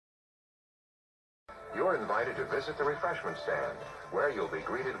you're invited to visit the refreshment stand, where you'll be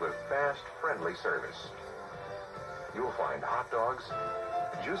greeted with fast, friendly service. You'll find hot dogs,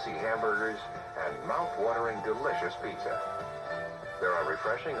 juicy hamburgers, and mouth-watering delicious pizza. There are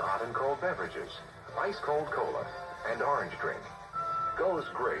refreshing hot and cold beverages, ice-cold cola, and orange drink. Goes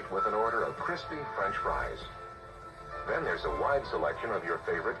great with an order of crispy French fries. Then there's a wide selection of your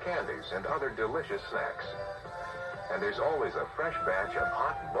favorite candies and other delicious snacks. And there's always a fresh batch of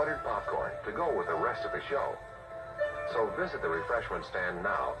hot buttered popcorn to go with the rest of the show. So visit the refreshment stand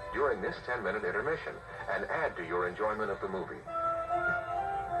now during this 10-minute intermission and add to your enjoyment of the movie.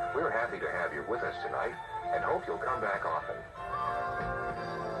 We're happy to have you with us tonight and hope you'll come back often.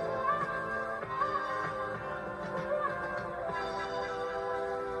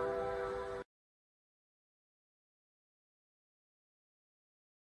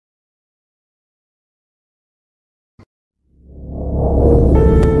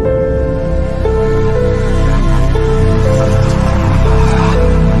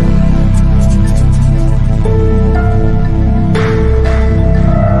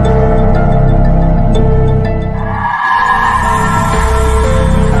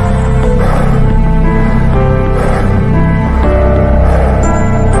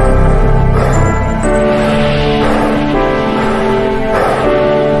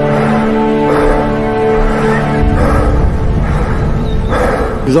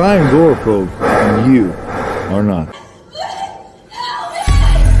 Because I am agoraphobe and you are not.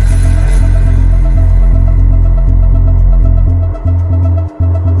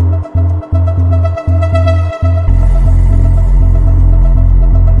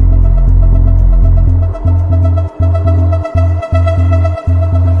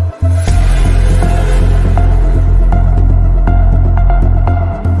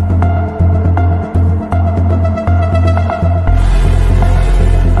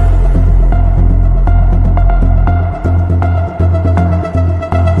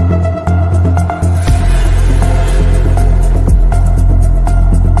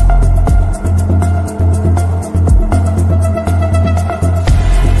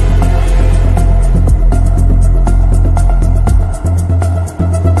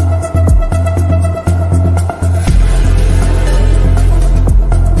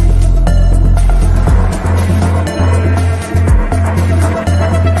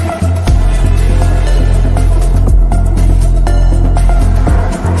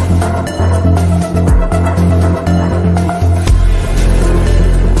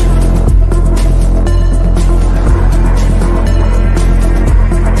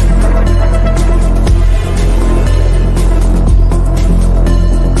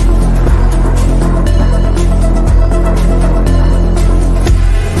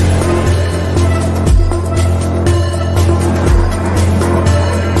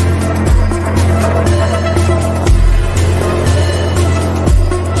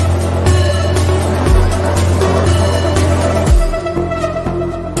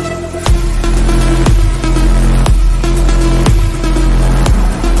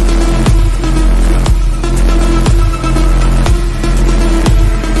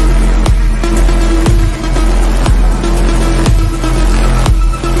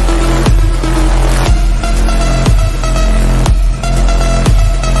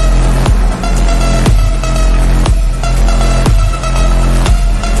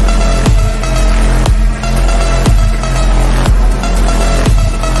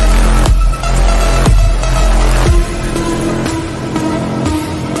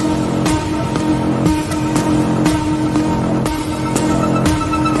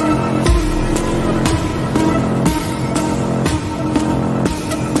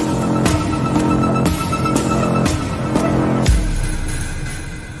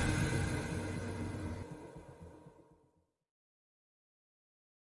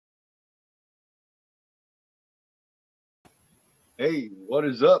 Hey, what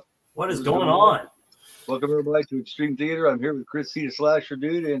is up? What is going on? Welcome everybody to Extreme Theater. I'm here with Chris C. the Slasher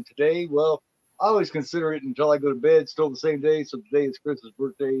Dude, and today, well, I always consider it until I go to bed, still the same day. So today is Chris's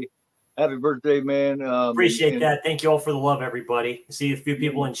birthday. Happy birthday, man. Appreciate that. Thank you all for the love, everybody. I see a few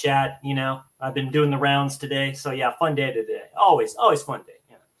people in chat, you know. I've been doing the rounds today. So yeah, fun day today. Always fun day.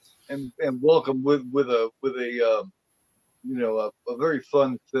 Yeah. And welcome with a you know, a very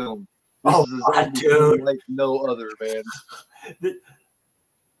fun film. This is dude, like no other, man.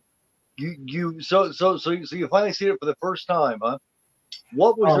 So you finally see it for the first time, huh?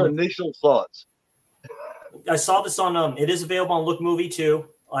 What was your initial thoughts? I saw this on it is available on Look Movie too.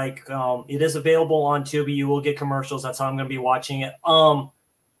 Like it is available on Tubi. You will get commercials. That's how I'm going to be watching it.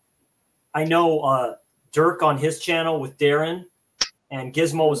 I know Dirk on his channel with Darren and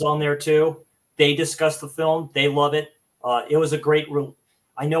Gizmo was on there too. They discuss the film. They love it. It was a great.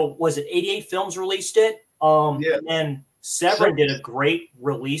 I know. Was it 88 Films released it? Yeah. And then Severin did a great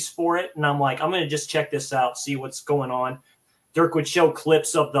release for it, and I'm like, I'm gonna just check this out, see what's going on. Dirk would show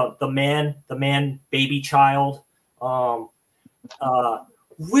clips of the man, baby child, woo,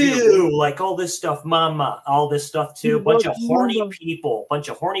 like all this stuff, mama, all this stuff too. Bunch of horny people.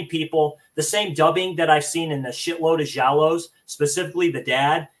 The same dubbing that I've seen in a shitload of Giallos, specifically the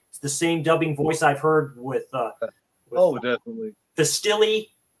dad. It's the same dubbing voice I've heard with definitely Pastilli,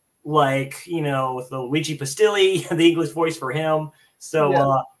 like, you know, with the Luigi Pastilli, the English voice for him.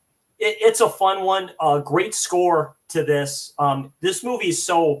 So it's a fun one. Great score to this. This movie is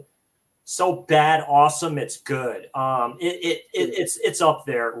so bad, awesome. It's good. It's up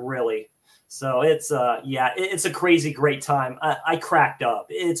there, really. So it's it's a crazy great time. I cracked up.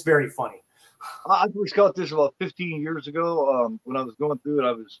 It's very funny. I first got this about 15 years ago. When I was going through it,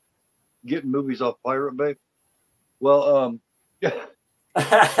 I was getting movies off Pirate Bay. Well, this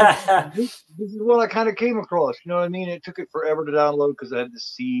is what I kind of came across. You know what I mean? It took it forever to download because I had the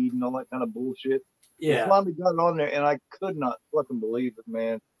seed and all that kind of bullshit. Yeah. I finally got it on there, and I could not fucking believe it,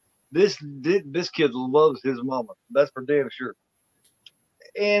 man. This kid loves his mama. That's for damn sure.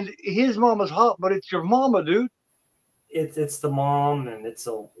 And his mama's hot, but it's your mama, dude. It's the mom, and it's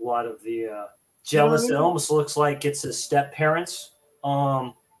a lot of the jealous. It almost looks like it's his step parents.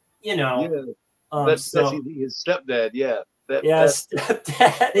 You know. Yeah. That's his stepdad. Yeah.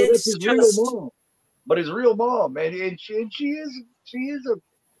 Stepdad. It's his real mom. But his real mom, and she is a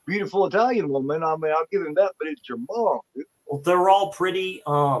beautiful Italian woman. I mean, I'll give him that, but it's your mom, dude. Well, they're all pretty.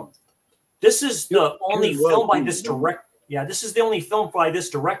 This is the only film by this director. Yeah, this is the only film by this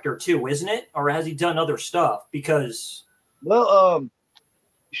director too, isn't it? Or has he done other stuff? Because I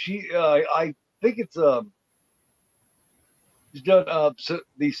think it's he's done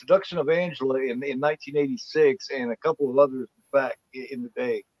The Seduction of Angela in 1986 and a couple of others back in the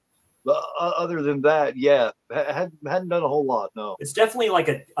day. But other than that, hadn't done a whole lot. No, it's definitely like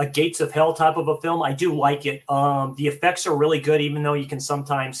a Gates of Hell type of a film. I do like it. The effects are really good, even though you can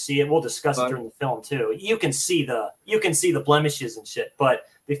sometimes see it. We'll discuss it during the film too. You can see the blemishes and shit, but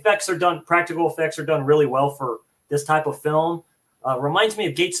the effects are done. Practical effects are done really well for this type of film. Reminds me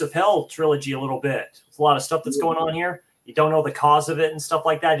of Gates of Hell trilogy a little bit. There's a lot of stuff that's going on here. You don't know the cause of it and stuff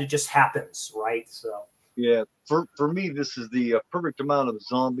like that. It just happens, right? So. Yeah, for me, this is the perfect amount of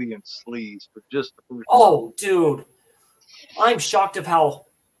zombie and sleaze for just the first. Oh, dude, I'm shocked of how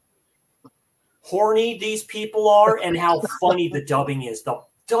horny these people are and how funny the dubbing is. The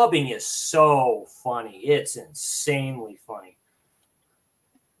dubbing is so funny; it's insanely funny.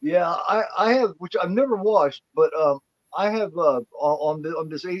 Yeah, I have, which I've never watched, but I have on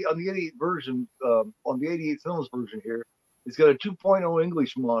the 88 version, on the 88 Films version here. It's got a 2.0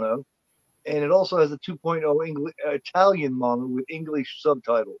 English mono. And it also has a 2.0 Italian mono with English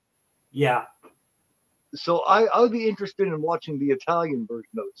subtitles. Yeah. So I would be interested in watching the Italian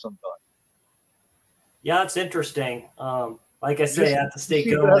version of it sometime. Yeah, it's interesting. Like I say, I have to stay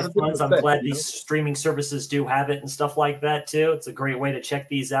going with funds. I'm glad these streaming services do have it and stuff like that too. It's a great way to check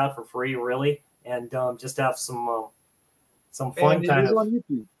these out for free, really, and just have some fun. And it is on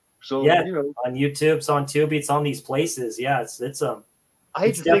YouTube. So yeah, on YouTube, it's on Tubi, it's on these places. Yeah, it's I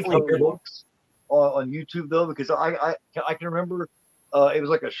hate to think how it looks on YouTube though, because I can remember it was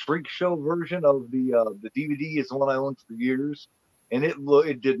like a shrink show version of the DVD. Is the one I owned for years, and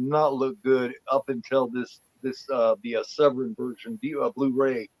it did not look good up until the Severin version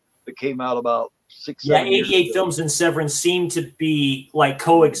Blu-ray that came out about 6 7 years 88 ago. Films and Severin seem to be like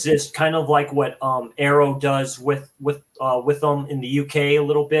coexist, kind of like what Arrow does with them in the UK a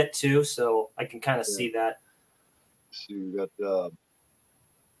little bit too. So I can kind of see that. So you got.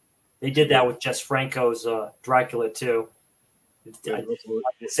 They did that with Jess Franco's Dracula too. I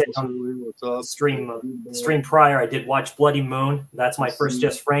said on stream prior, I did watch Bloody Moon. That's my first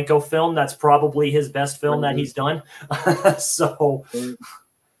Jess Franco film. That's probably his best film that he's done. So,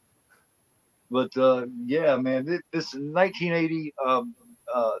 but yeah, man, this 1980.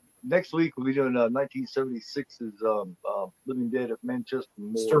 Next week we'll be doing 1976's Living Dead at Manchester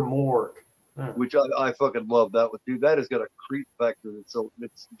Morgue. Which I fucking love that one, dude. That has got a creep factor. It's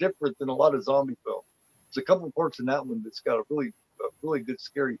different than a lot of zombie films. There's a couple of parts in that one that's got a really good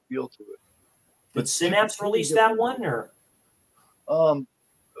scary feel to it. Did Synapse release that one or? Let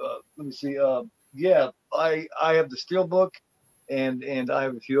me see. Yeah, I have the Steelbook, and I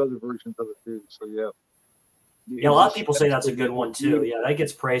have a few other versions of it too. So yeah. Yeah, a lot of people say that's a good one too. Yeah, that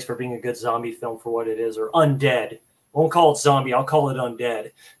gets praised for being a good zombie film for what it is, or undead. Won't call it zombie. I'll call it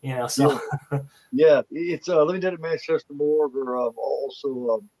undead. You know, so yeah, it's Living Dead at Manchester Morgue, or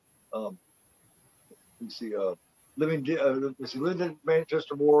also let's see, living in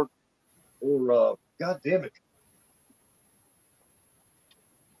Manchester Ward, or God damn it,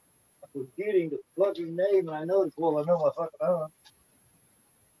 I'm forgetting the fucking name, and I know it's well. I know my fucking own.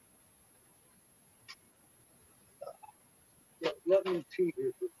 Let me cheat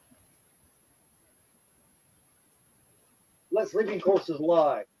here. Let Sleeping Courses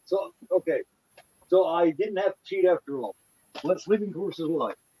lie. So okay, so I didn't have to cheat after all. Let Sleeping Courses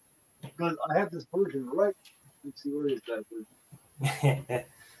lie, because I have this version right. Let's see, where is that version?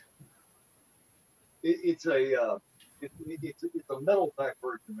 It's a metal pack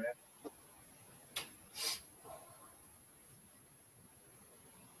version, man.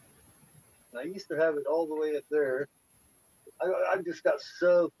 I used to have it all the way up there. I just got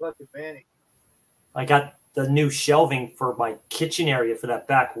so fucking manic. I got the new shelving for my kitchen area for that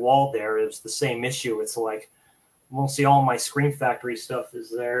back wall there. It was the same issue. It's like mostly all my Scream Factory stuff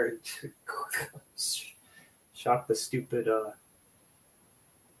is there. Shock the stupid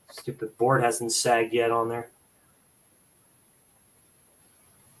board hasn't sagged yet on there.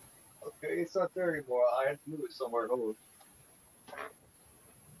 Okay, it's not there anymore. I had to move it somewhere. Hold on.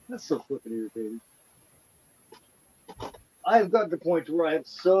 That's so fucking irritating. I've got to the point where I have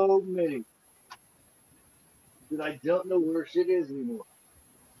so many that I don't know where shit is anymore.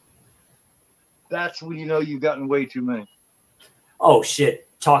 That's when you know you've gotten way too many. Oh shit.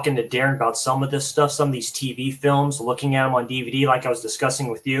 Talking to Darren about some of this stuff, some of these TV films, looking at them on DVD, like I was discussing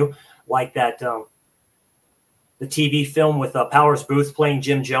with you, like that, the TV film with Powers Booth playing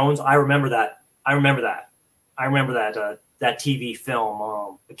Jim Jones. I remember that TV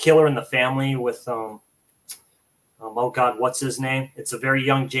film, The Killer in the Family with, oh God, what's his name? It's a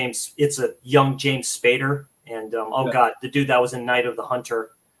young James Spader. And, God, the dude that was in Night of the Hunter.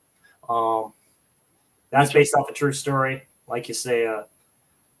 That's based off a true story. Like you say,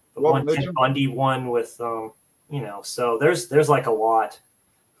 the one Ted Bundy one with, so there's like a lot.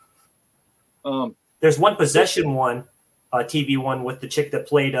 There's one Possession one, TV one with the chick that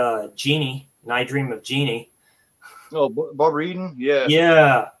played Jeannie, and I Dream of Jeannie. Oh, Barbara Eden? Yeah.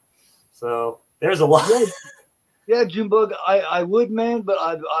 Yeah. So there's a lot. Yeah, Junebug, I would, man, but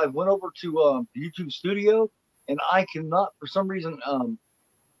I went over to YouTube Studio, and I cannot, for some reason,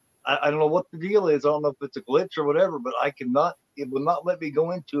 I don't know what the deal is. I don't know if it's a glitch or whatever, but I cannot. It will not let me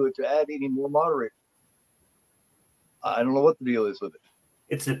go into it to add any more moderators. I don't know what the deal is with it.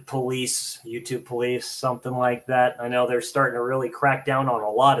 It's a YouTube police, something like that. I know they're starting to really crack down on a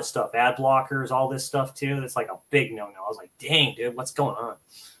lot of stuff, ad blockers, all this stuff too. That's like a big no-no. I was like, dang, dude, what's going on?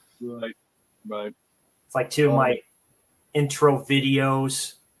 Right. It's like two of my intro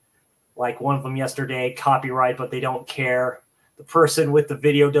videos, like one of them yesterday, copyright, but they don't care. The person with the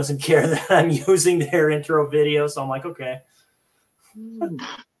video doesn't care that I'm using their intro video. So I'm like, okay.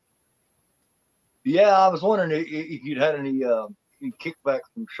 Yeah, I was wondering if you'd had any kickback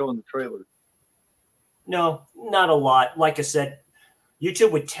from showing the trailer. No, not a lot. Like I said,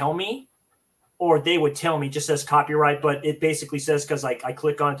 YouTube would tell me, or they would tell me, just says copyright, but it basically says, because like I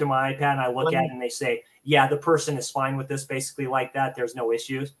click onto my iPad and I look at it and they say, yeah, the person is fine with this, basically like that. There's no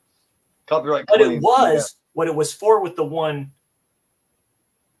issues. Copyright. But it was what it was for with the one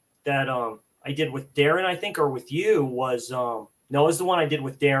that I did with Darren, I think, or with you was no, it was the one I did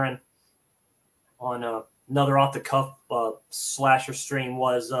with Darren on another off the cuff slasher stream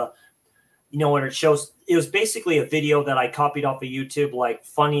was what it shows. It was basically a video that I copied off of YouTube, like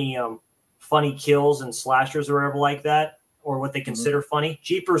funny kills and slashers or whatever like that, or what they consider funny.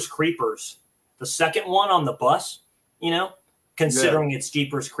 Jeepers Creepers, the second one on the bus, considering it's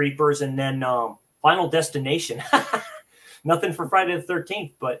Jeepers Creepers, and then Final Destination. Nothing for Friday the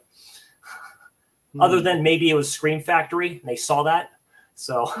 13th, but other than maybe it was Scream Factory, and they saw that.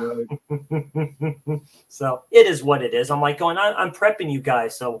 So, so it is what it is. I'm like I'm prepping you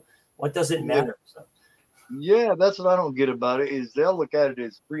guys, so what does it matter? So. Yeah, that's what I don't get about it is they'll look at it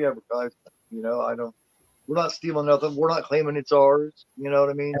as free advertisement. We're not stealing nothing. We're not claiming it's ours. You know what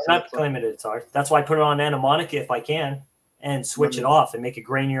I mean? I'm not claiming it's ours. That's why I put it on Animonica if I can and switch it off and make it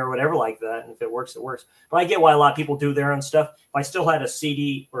grainier or whatever like that. And if it works, it works. But I get why a lot of people do their own stuff. If I still had a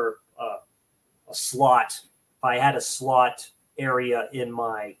CD or a slot, if I had a slot area in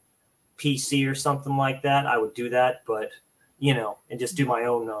my PC or something like that, I would do that. But, and just do my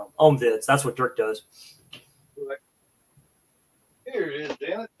own vids. That's what Dirk does. Right. Here it is,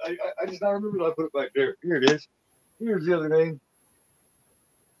 damn it. I just now remembered I put it back there. Here it is. Here's the other name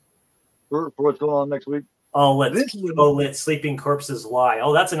for what's going on next week. Oh, let Sleeping Corpses Lie.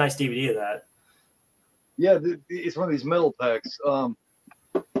 Oh, that's a nice DVD of that. Yeah, it's one of these metal packs.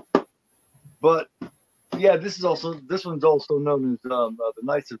 But Yeah, this one's also known as the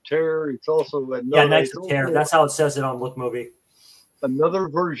Knights of Terror. It's also Knights of Terror. That's how it says it on Look Movie. Another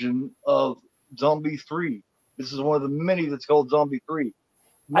version of Zombie 3. This is one of the many that's called Zombie 3.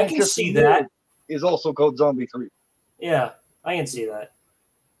 I can see that. Is also called Zombie 3. Yeah, I can see that.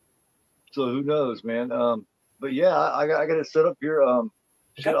 So who knows, man? But yeah, I got it set up here. I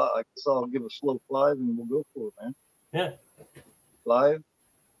guess I'll give a slow 5 and we'll go for it, man. Yeah. 5,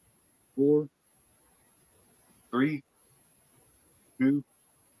 4, 3, 2,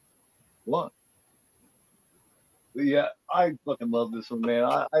 1. But yeah, I fucking love this one, man.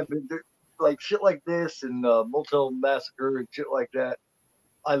 I've been like shit like this and Motel Massacre and shit like that.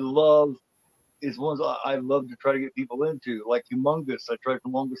 I love is ones I love to try to get people into, like Humongous. I tried for the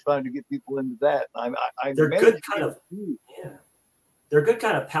longest time to get people into that. They're good kind of They're good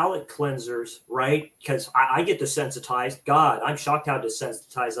kind of palate cleansers, right? Because I get desensitized. God, I'm shocked how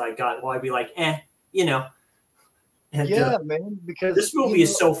desensitized I got. Well, I'd be like, you know. And, man. Because this movie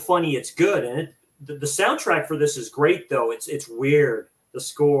is so funny, it's good, and the soundtrack for this is great. Though it's weird. The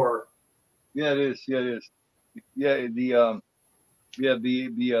score. Yeah, it is. Yeah, it is. Yeah,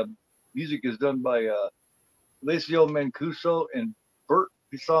 the music is done by Alessio Mancuso and Bert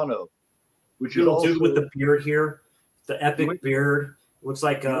Pisano, which is also dude with the beard here, the epic beard. Looks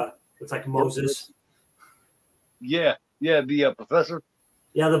like Moses. Yeah, the professor.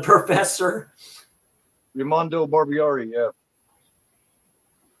 Yeah, the professor. Raimondo Barbieri. Yeah.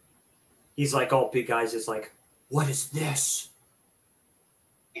 He's like all big eyes. It's like, what is this?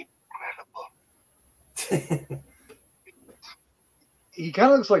 Incredible. He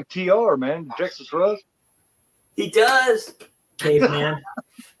kind of looks like TR, man. Texas Rust. He does. Caveman.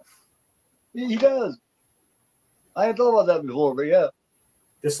 He does. I hadn't thought about that before, but yeah.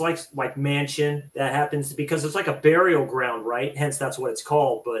 This like mansion that happens because it's like a burial ground, right? Hence that's what it's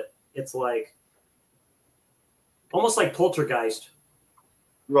called, but it's like almost like Poltergeist.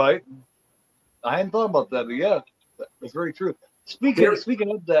 Right. I hadn't thought about that, but yeah, that's very true. Speaking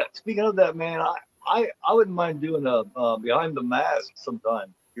of that, man, I wouldn't mind doing a Behind the Mask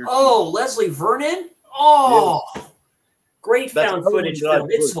sometime. Leslie Vernon? Oh, yes. Great found footage film.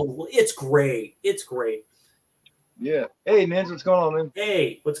 It's great. It's great. Yeah. Hey, man, what's going on, man?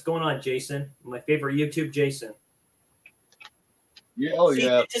 Hey, what's going on, Jason? My favorite YouTube, Jason. Yeah. Oh,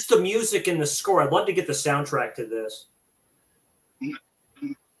 yeah. Just the music and the score. I'd love to get the soundtrack to this.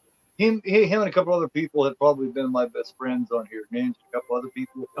 Him and a couple other people have probably been my best friends on here. Ninja, a couple other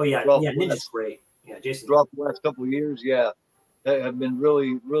people. Oh, yeah. Ninja's great. Yeah, Jason. Dropped the last couple of years. Yeah. They have been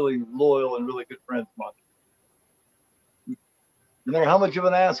really, really loyal and really good friends of mine. No matter how much of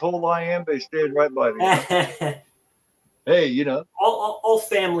an asshole I am, they stayed right by me. Hey, you know. All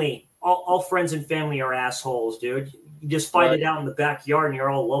family, all friends and family are assholes, dude. You just fight it out in the backyard and you're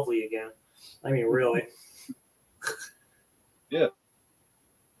all lovely again. I mean, really. Yeah.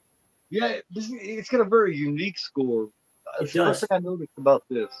 Yeah, it's got a very unique score. That's the first thing I noticed about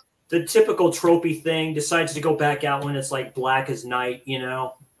this. The typical tropey thing decides to go back out when it's like black as night, you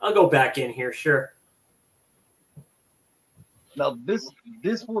know. I'll go back in here, sure. Now this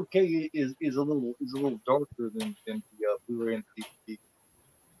 4K is a little darker than the Blu-ray and DVD.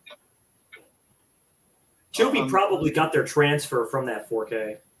 Tubi probably got their transfer from that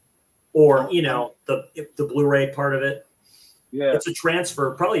 4K, or you know the Blu-ray part of it. Yeah, it's a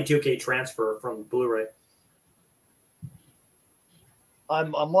transfer, probably 2K transfer from Blu-ray.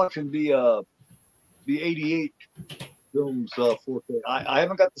 I'm watching the 88 films 4K. I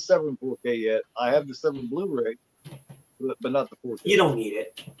haven't got the 7 4K yet. I have the 7 Blu-ray. But not the 4K. You don't need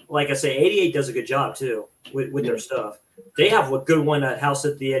it. Like I say, 88 does a good job too with their stuff. They have a good one at House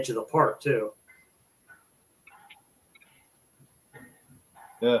at the Edge of the Park too.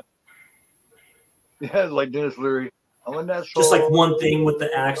 Yeah. Yeah, like Dennis Leary. I'm in that just like one thing with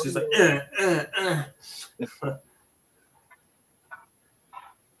the axe is like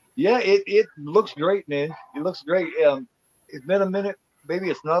Yeah, it looks great, man. It looks great. It's been a minute. Maybe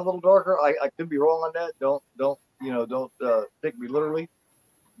it's not a little darker. I could be wrong on that. Don't take me literally,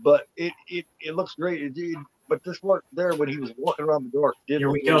 but it looks great. But this part there when he was walking around the dark. Here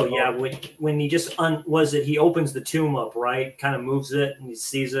we go. Yeah, when he just he opens the tomb up, right? Kind of moves it and he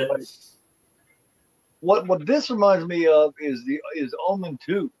sees it. What this reminds me of is Omen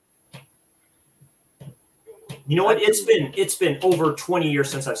 2. You know what? It's been over 20 years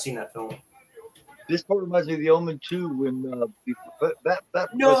since I've seen that film. This part reminds me of the Omen 2 when that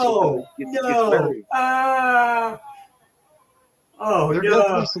no. There's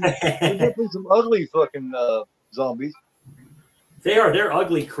definitely some ugly fucking zombies. They're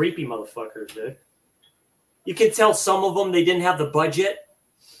ugly, creepy motherfuckers, dude. You can tell some of them they didn't have the budget.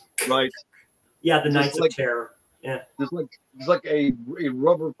 Right. Yeah, the Knights like, of Terror. Yeah. There's like a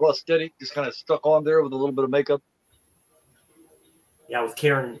rubber prosthetic just kind of stuck on there with a little bit of makeup. Yeah, with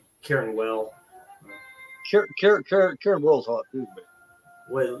Karen Well. Karen Well's hot too, man.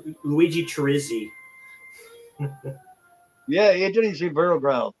 With Luigi Chirizzi. Yeah, it didn't say Burial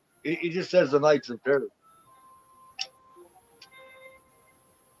Ground. It just says the Knights of Terror.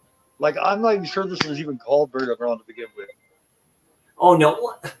 Like, I'm not even sure this is even called Burial Ground to begin with. Oh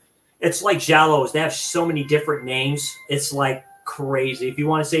no, it's like Giallos. They have so many different names. It's like crazy. If you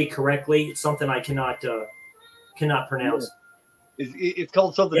want to say it correctly, it's something I cannot pronounce. Yeah. It's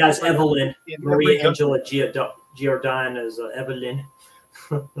called something. Yeah, it's Evelyn. Mariangela Giordano is Evelyn.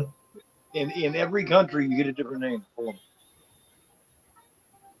 In every country, you get a different name for them.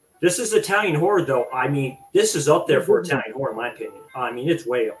 This is Italian horror, though. I mean, this is up there for Italian horror, in my opinion. I mean, it's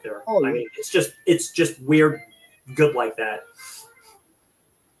way up there. Oh, yeah. I mean, it's just weird, good like that.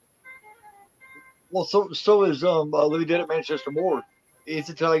 Well, so is Louis Dead at Manchester Morgue. It's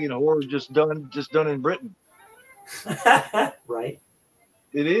Italian horror, just done in Britain. Right.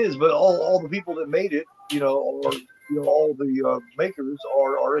 It is, but all the people that made it, all the makers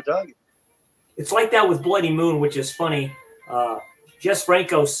are Italian. It's like that with Bloody Moon, which is funny. Jess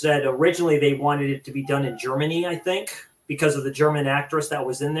Franco said originally they wanted it to be done in Germany, I think, because of the German actress that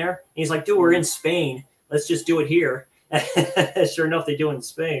was in there. And he's like, dude, we're in Spain. Let's just do it here. Sure enough, they do it in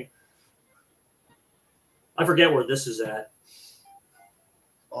Spain. I forget where this is at.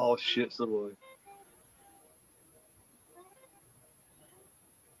 Oh, shit, so do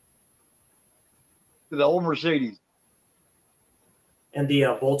I. The old Mercedes. And the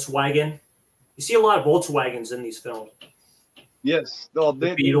Volkswagen. You see a lot of Volkswagens in these films. Yes. No,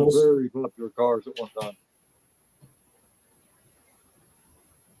 they were very popular cars at one time.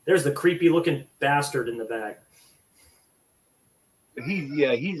 There's the creepy looking bastard in the back.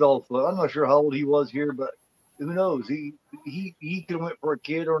 He's also, I'm not sure how old he was here, but who knows? He could have went for a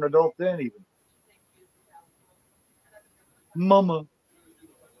kid or an adult then even. Mama.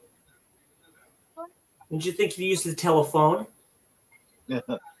 Did you think you used the telephone? Yeah.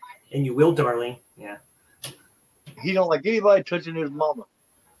 And you will, darling. Yeah. He don't like anybody touching his mama.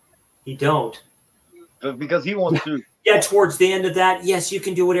 He don't. Because he wants to. Yeah, towards the end of that, yes, you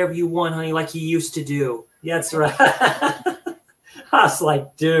can do whatever you want, honey, like he used to do. Yeah, that's right. I was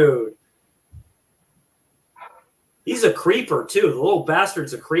like, dude. He's a creeper, too. The little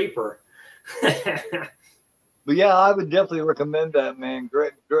bastard's a creeper. But yeah, I would definitely recommend that, man.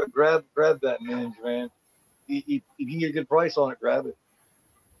 Grab that Minge, man. If you get a good price on it, grab it.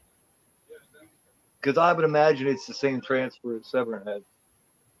 Because I would imagine it's the same transfer as Severn had.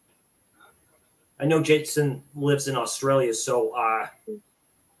 I know Jason lives in Australia, so I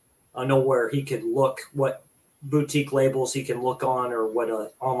know where he could look, what boutique labels he can look on, or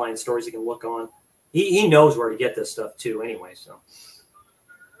what online stores he can look on. He knows where to get this stuff too, anyway. So,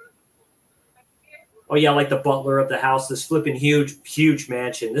 oh yeah, like the butler of the house, this flipping huge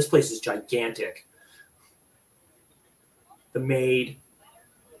mansion. This place is gigantic. The maid.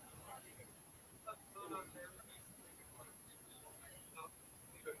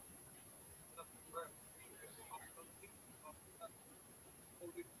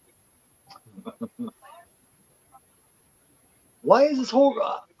 Why is this whole?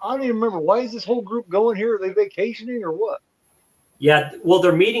 I don't even remember. Why is this whole group going here? Are they vacationing or what? Yeah, well,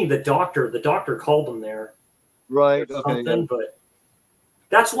 they're meeting the doctor. The doctor called them there. Right. Okay. Yeah. But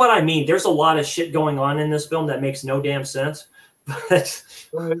that's what I mean. There's a lot of shit going on in this film that makes no damn sense. But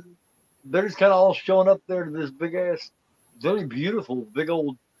they're just kind of all showing up there to this big ass, very beautiful, big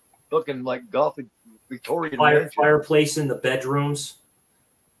old, fucking like Gothic Victorian fireplace in the bedrooms.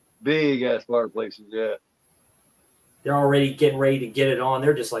 Big ass fireplaces. Yeah. They're already getting ready to get it on.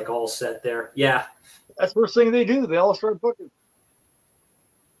 They're just like all set there. Yeah. That's the first thing they do. They all start fucking.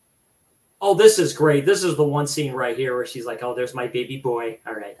 Oh, this is great. This is the one scene right here where she's like, oh, there's my baby boy.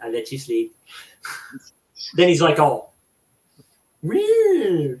 All right, I'll let you sleep. Then he's like, oh.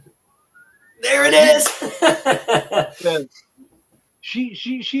 There it is. Yeah.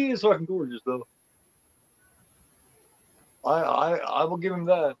 She is fucking gorgeous though. I will give him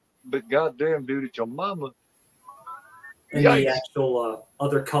that. But goddamn, dude, it's your mama. And the actual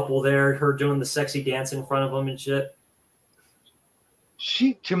other couple there, her doing the sexy dance in front of them and shit.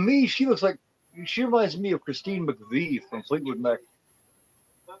 To me, she looks like, she reminds me of Christine McVie from Fleetwood Mac.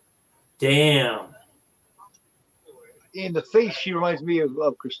 Damn. In the face, she reminds me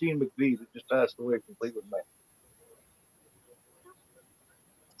of Christine McVie that just passed away from Fleetwood Mac.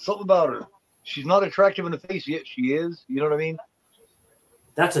 Something about her. She's not attractive in the face yet. She is. You know what I mean?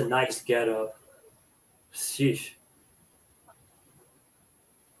 That's a nice getup. Sheesh.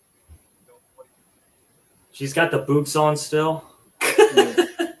 She's got the boots on still. Yeah.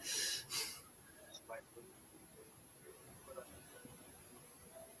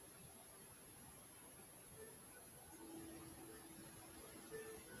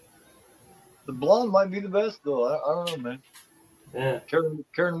 The blonde might be the best though. I don't know, man. Yeah.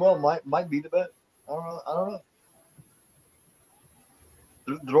 Karen Well might be the best. I don't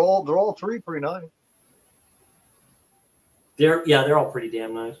know. They're all three pretty nice. They're all pretty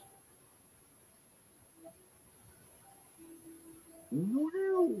damn nice.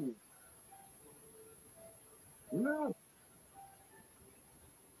 No.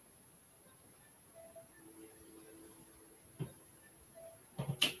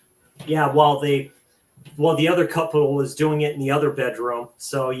 Yeah, while the other couple was doing it in the other bedroom.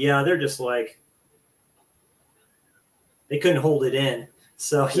 So yeah, they're just like they couldn't hold it in.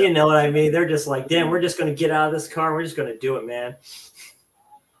 So you know what I mean? They're just like, damn, we're just gonna get out of this car. We're just gonna do it, man.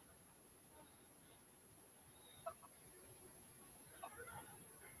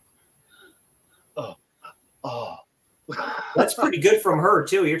 Oh. That's pretty good from her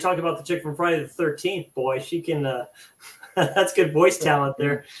too. You're talking about the chick from Friday the 13th, boy. She can. That's good voice talent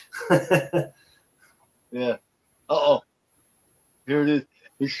there. Yeah. Uh-oh. Here it is.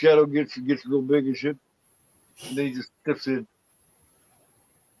 His shadow gets real big and shit. And then he just steps in.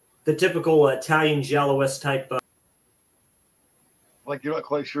 The typical Italian Giallo-esque type. Like you're not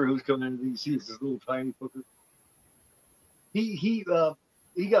quite sure who's coming into these. He's this little tiny fucker. He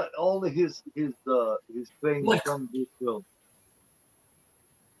got all of his things from this film.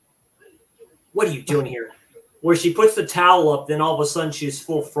 What are you doing here? Where she puts the towel up, then all of a sudden she's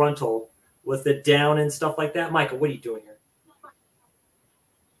full frontal with it down and stuff like that. Michael, what are you doing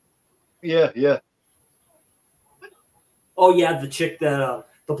here? Yeah. Oh yeah, the chick that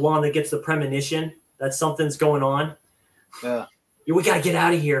the blonde that gets the premonition that something's going on. Yeah. We gotta get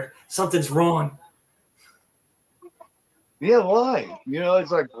out of here. Something's wrong. Yeah, why? You know, it's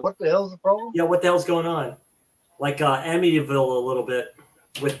like, what the hell's the problem? Yeah, what the hell's going on? Like Amityville a little bit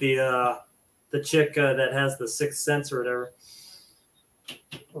with the chick that has the sixth sense or whatever.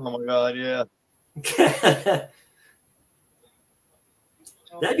 Oh my god, yeah.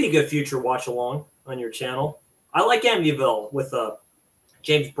 That'd be a good future watch along on your channel. I like Amityville with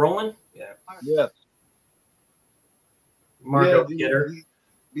James Brolin. Yeah. Margot Kidder.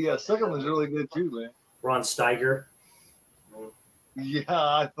 The second one's really good too, man. Ron Steiger. Yeah,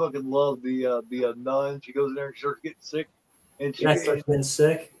 I fucking love the nun. She goes in there and starts getting sick. And she starts getting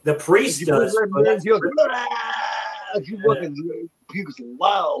sick. The priest does. She goes, she fucking pukes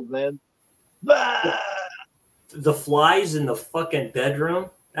loud, man. The flies in the fucking bedroom.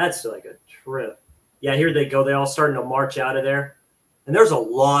 That's like a trip. Yeah, here they go. They're all starting to march out of there. And there's a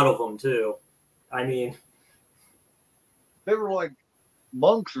lot of them, too. I mean, they were like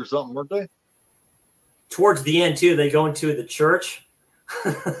monks or something, weren't they? Towards the end, too, they go into the church.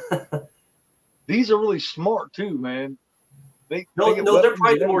 These are really smart, too, man. They're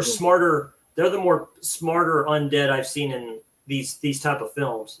probably the more smarter. They're the more smarter undead I've seen in these type of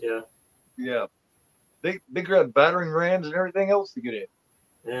films. Yeah. Yeah. They grab battering rams and everything else to get in.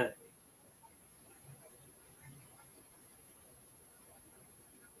 Yeah.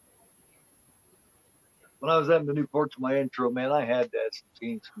 When I was having the new parts of my intro, man, I had to add some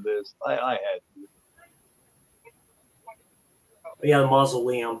scenes from this. I had to. Yeah, the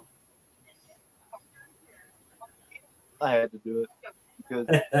mausoleum. I had to do it because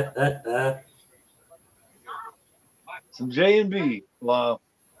some J&B. Wow.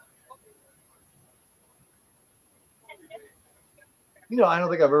 You know, I don't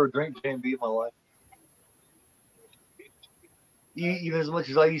think I've ever drank J&B in my life. Even as much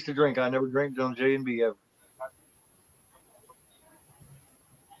as I used to drink, I never drank on J&B ever.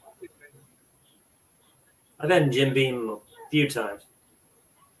 I've had Jim Beam a few times.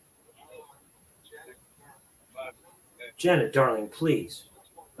 Janet, darling, please.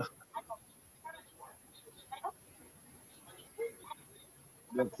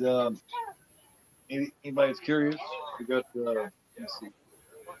 But anybody that's curious, we got let's see,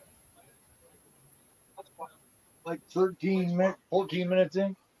 like 14 minutes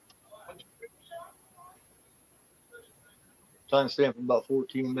in. Timestamp about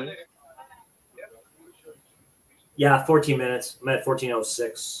 14 minutes. Yeah, 14 minutes. I'm at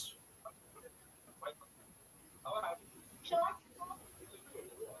 14:06.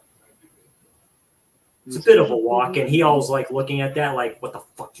 It's a bit of a walk, and he always like looking at that, like, "What the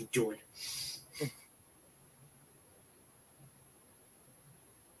fuck you doing?"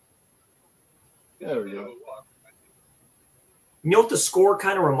 There we go. You know what the score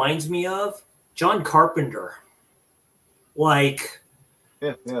kind of reminds me of? John Carpenter. Like,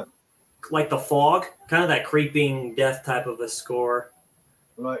 yeah. like The Fog, kind of that creeping death type of a score.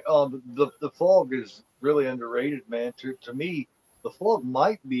 Right. The Fog is really underrated, man. To me, The Fog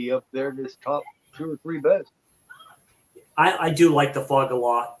might be up there in this top 2 or 3 best. I do like The Fog a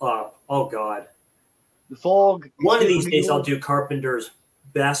lot. Oh God, The Fog. One of these days I'll do Carpenter's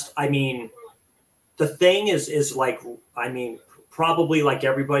best. I mean, The Thing is like, I mean, probably like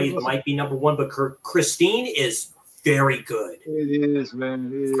everybody might be number 1, but Christine is very good. It is,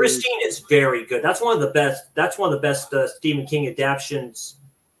 man. Christine is very good. That's one of the best. That's one of the best Stephen King adaptations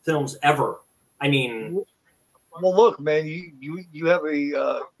films ever. I mean, well, look, man, you have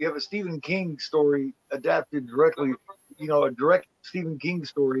a Stephen King story adapted directly. You know, a direct Stephen King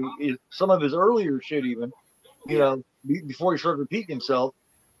story is some of his earlier shit, even. You know, before he started repeating himself.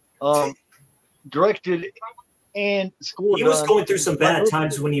 Directed and scored. He was going through some bad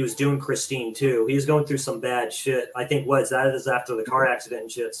times when he was doing Christine too. He was going through some bad shit. I think that is after the car accident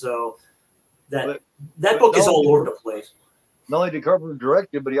and shit. So that book is all over the place. Not only did Carpenter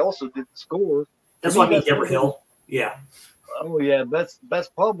direct it, but he also did the score. That's why I mean Deborah Hill. Yeah. Oh yeah, that's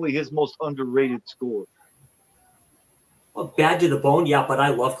probably his most underrated score. Well, Bad to the Bone, yeah, but I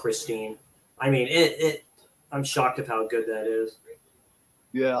love Christine. I mean, I'm shocked at how good that is.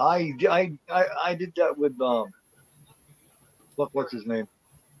 Yeah, I did that with what's his name?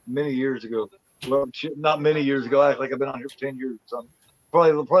 Many years ago. Well, not many years ago. I act like I've been on here for 10 years or something.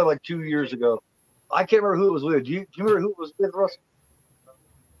 Probably like 2 years ago. I can't remember who it was with. Do you remember who it was with, Russell?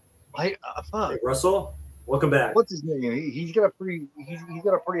 Hey, Russell, welcome back. What's his name? He's got a pretty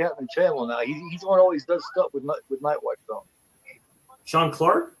happening channel now. He's the one who always does stuff with Nightwatch on. Sean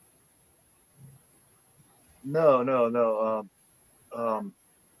Clark? No.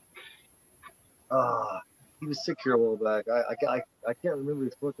 He was sick here a while back. I can't remember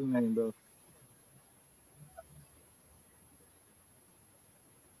his fucking name though.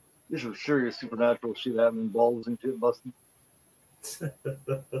 This was serious supernatural shit happening, balls and shit busting.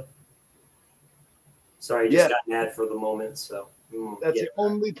 Sorry, I just got mad for the moment. So that's the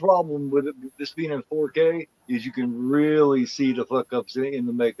only problem with this being in 4K is you can really see the fuck ups in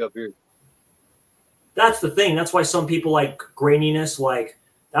the makeup here. That's the thing. That's why some people like graininess. Like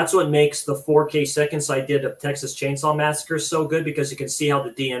that's what makes the 4K second sight did of Texas Chainsaw Massacre so good, because you can see how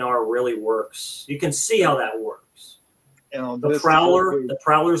the DNR really works. You can see how that works. The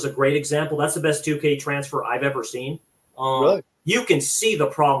Prowler is a great example. That's the best 2K transfer I've ever seen. Really? You can see the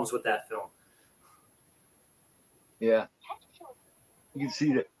problems with that film. Yeah, you can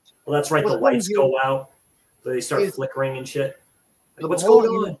see that. Well, that's right. The lights go out. They start flickering and shit. Like, what's going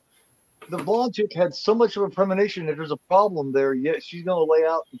on? The blonde chick had so much of a premonition that there's a problem there, yet she's gonna lay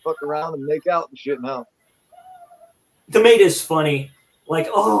out and fuck around and make out and shit now. The mate is funny. Like,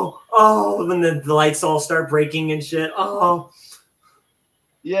 oh, when the lights all start breaking and shit. Oh.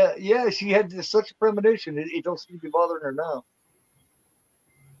 Yeah, she had such a premonition. It don't seem to be bothering her now.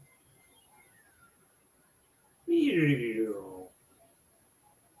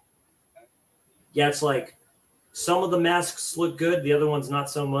 Yeah, it's like some of the masks look good, the other ones not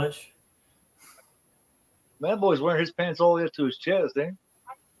so much. Man, boy's wearing his pants all the way up to his chest, eh?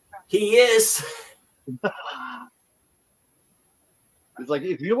 He is. It's like,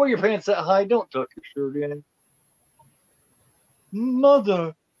 if you wear your pants that high, don't tuck your shirt in.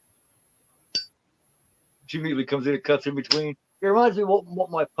 Mother. She immediately comes in and cuts in between. It reminds me of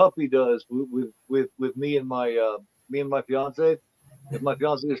what my puppy does with me and my fiance. If my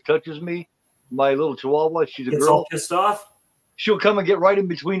fiance just touches me, my little chihuahua, she's a girl. girl. All pissed off. She'll come and get right in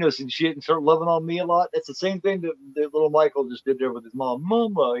between us and shit and start loving on me a lot. That's the same thing that little Michael just did there with his mom.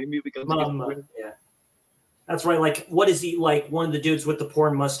 Mama. He immediately comes Mama. Yeah. That's right. Like, what is he like? One of the dudes with the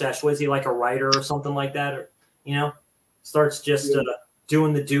porn mustache. What is he, like a writer or something like that? Or, starts just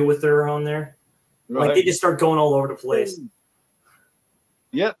doing the do with her on there. Right. Like, they just start going all over the place.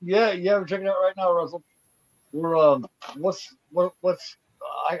 Yep. Yeah. We're checking it out right now, Russell. We're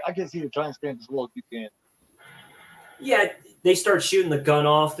I can see the timestamp as well as you can. Yeah, they start shooting the gun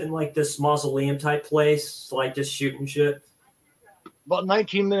off in like this mausoleum type place, like just shooting shit. About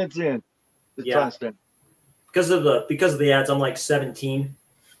 19 minutes in. The timestamp. Because of the ads, I'm like 17.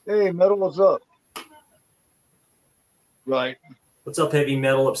 Hey, Metal, what's up? Right. What's up, Heavy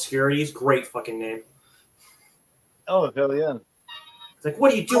Metal Obscurities? Great fucking name. Oh, hell yeah. It's like,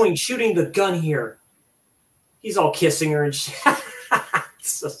 what are you doing shooting the gun here? He's all kissing her and shit.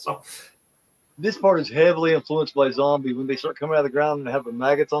 This part is heavily influenced by Zombie when they start coming out of the ground and have the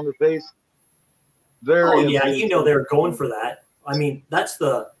maggots on their face. They're going for that. I mean, that's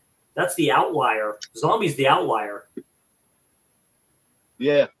the outlier. Zombie's the outlier.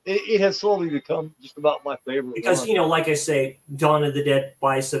 Yeah, it has slowly become just about my favorite. Because, you know, like I say, Dawn of the Dead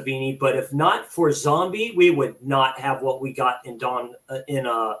by Savini, but if not for Zombie, we would not have what we got in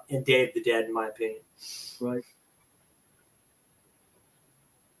in Day of the Dead, in my opinion. Right.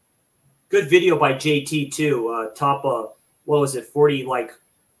 Good video by JT too. Top of what was it, 40 like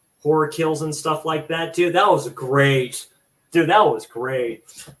horror kills and stuff like that, dude. That was great. Dude, that was great.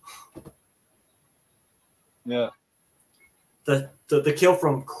 Yeah. The kill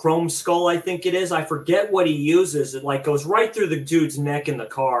from Chrome Skull, I think it is. I forget what he uses. It like goes right through the dude's neck in the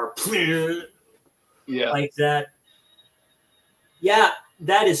car. Yeah. Like that. Yeah,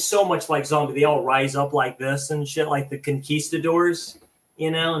 that is so much like Zombie. They all rise up like this and shit, like the conquistadors,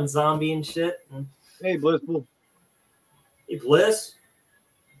 you know, and Zombie and shit. Hey, Blissful. Hey, Bliss.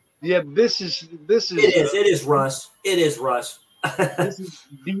 Yeah, this is. It is Russ. It is Russ. This is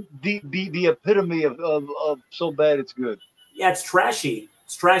the epitome of so bad it's good. Yeah, it's trashy.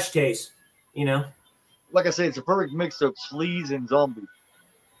 It's trash taste, you know. Like I say, it's a perfect mix of sleaze and zombie.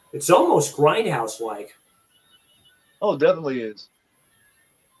 It's almost Grindhouse like. Oh, definitely is.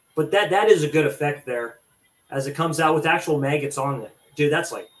 But that is a good effect there, as it comes out with actual maggots on it, dude.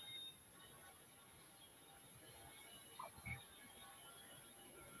 That's like.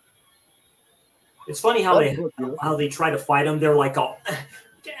 It's funny how they try to fight them. They're like all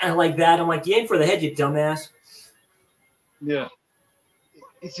like that. I'm like, you ain't for the head, you dumbass. Yeah.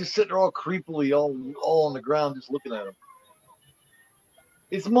 It's just sitting there all creepily, all on the ground, just looking at him.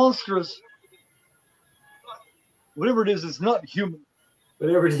 It's monstrous. Whatever it is, it's not human.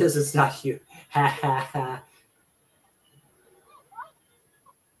 Whatever it is, it's not human. Ha ha ha.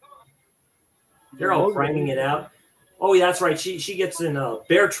 They're all crying it out. Oh, yeah, that's right. She gets in a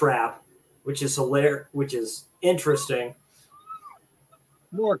bear trap, which is hilarious, which is interesting.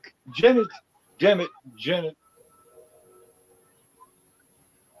 Mark, Janet.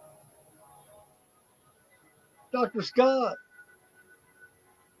 Dr. Scott.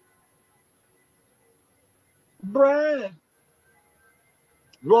 Brad.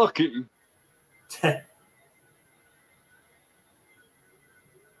 Rocky.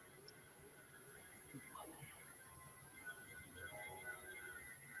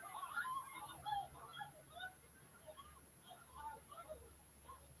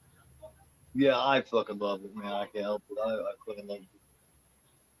 Yeah, I fucking love it, man. I can't help it. I fucking love it.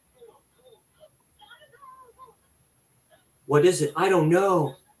 What is it? I don't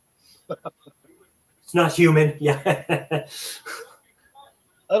know. It's not human. Yeah. I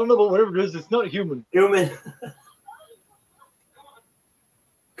don't know, but whatever it is, it's not human. Human.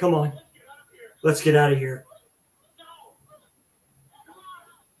 Come on. Let's get out of here.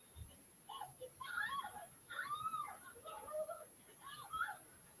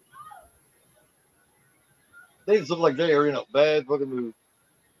 They just look like they are in a bad fucking mood.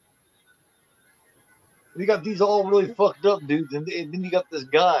 You got these all really fucked up dudes, and then you got this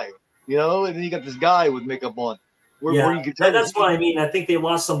guy, you know, and then you got this guy with makeup on. Where you can tell that's what I mean. I think they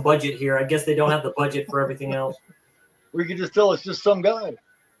lost some budget here. I guess they don't have the budget for everything else. Where you can just tell it's just some guy.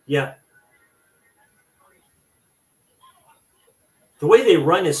 Yeah. The way they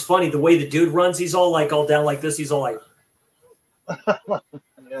run is funny. The way the dude runs, he's all down like this. He's all like.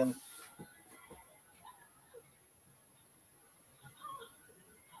 Yeah.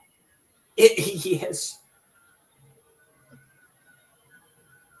 Yes.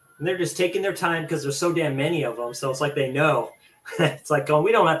 And they're just taking their time because there's so damn many of them. So it's like they know. It's like, oh,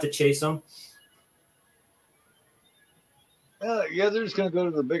 we don't have to chase them. Yeah, they're just going to go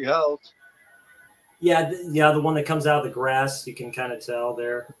to the big house. Yeah, the one that comes out of the grass. You can kind of tell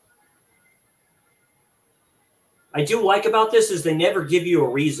there. I do like about this is they never give you a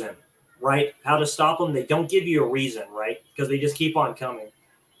reason, right? How to stop them. They don't give you a reason, right? Because they just keep on coming.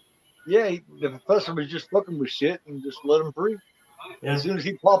 Yeah, the professor was just fucking with shit and just let him free. Yeah. As soon as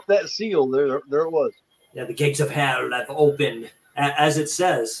he popped that seal, there it was. Yeah, the gates of hell have opened, as it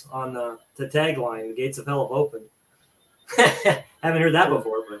says on the tagline. The gates of hell have opened. Haven't heard that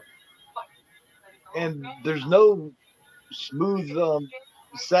before, but. And there's no smooth,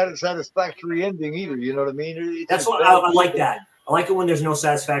 satisfactory ending either. You know what I mean? That's what I like. That I like it when there's no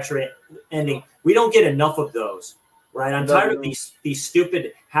satisfactory ending. We don't get enough of those. Right, I'm tired of these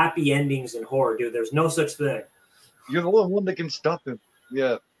stupid happy endings in horror, dude. There's no such thing. You're the one that can stop him.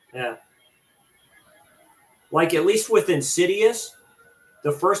 Yeah. Yeah. Like at least with Insidious,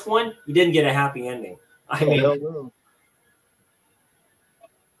 the first one, you didn't get a happy ending. I mean, no.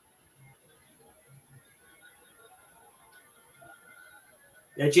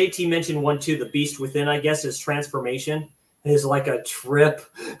 Yeah, JT mentioned one too. The Beast Within, I guess, his transformation is like a trip.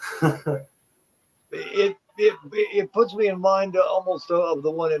 it puts me in mind almost of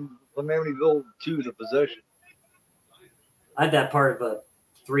the one in Amityville 2, The Possession. I had that part of a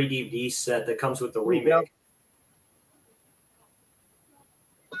 3 DVD set that comes with the remake.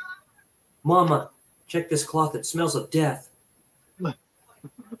 Mama, check this cloth. It smells of death.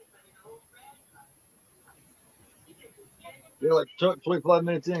 You're like 25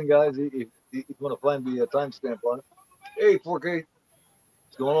 minutes in, guys. If you want to find the timestamp on it. Hey, 4K.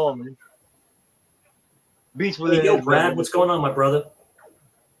 What's going on, man? Beats with Hey, yo, Brad. What's going on, my brother?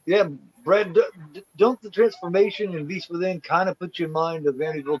 Yeah, Brad, don't the transformation in Beast Within kind of put you in mind of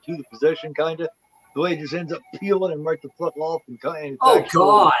Amityville 2, The Possession, kind of? The way it just ends up peeling and right the fuck off. And oh,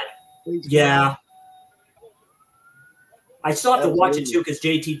 God. Yeah. I still have to watch it, too, because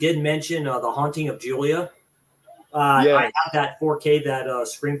JT did mention The Haunting of Julia. I have that 4K that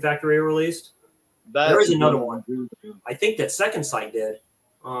Scream Factory released. There is another one. I think that Second Sight did,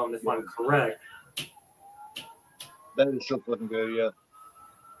 if I'm correct. That is so fucking good, yeah.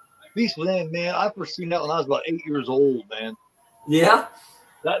 Beast Within, man, I first seen that when I was about 8 years old, man. Yeah?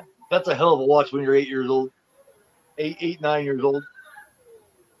 That's a hell of a watch when you're 8 years old. 9 years old.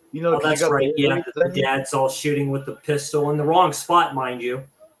 You know, that's right. Yeah, the dad's all shooting with the pistol in the wrong spot, mind you.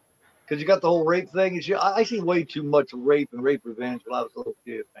 Because you got the whole rape thing. I seen way too much rape and rape revenge when I was a little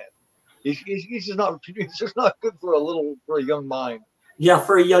kid, man. It's just not good for a young mind. Yeah,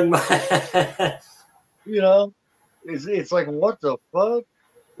 for a young mind. You know, it's like, what the fuck?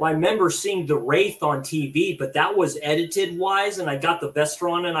 Well, I remember seeing The Wraith on TV, but that was edited wise, and I got the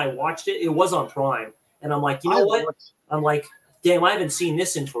Vestron and I watched it. It was on Prime, and I'm like, you know what? I'm like, damn, I haven't seen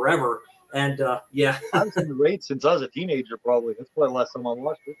this in forever. And yeah, I've seen The Wraith since I was a teenager. Probably that's probably the last time I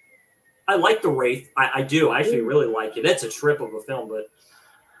watched it. I like The Wraith. I do. I actually really like it. It's a trip of a film, but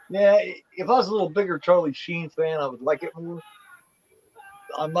yeah, if I was a little bigger Charlie Sheen fan, I would like it more.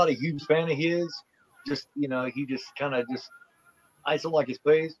 I'm not a huge fan of his. Just, you know, he just kind of I still like his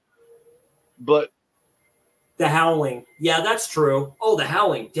face. But The Howling, yeah, that's true. Oh, The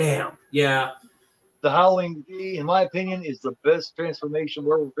Howling, damn, yeah. The Howling, in my opinion, is the best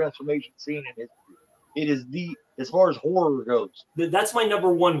werewolf transformation scene in history. It is as far as horror goes. That's my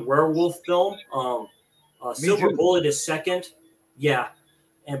number one werewolf film. Silver Bullet is second. Yeah.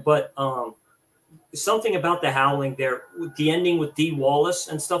 But something about The Howling there, the ending with Dee Wallace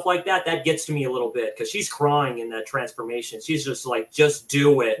and stuff like that, that gets to me a little bit because she's crying in that transformation. She's just like, just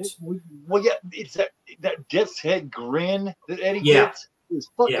do it. Well, yeah, it's that death's head grin that Eddie gets is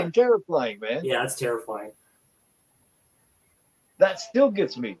fucking terrifying, man. Yeah, it's terrifying. That still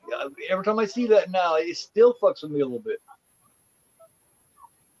gets me. Every time I see that now, it still fucks with me a little bit.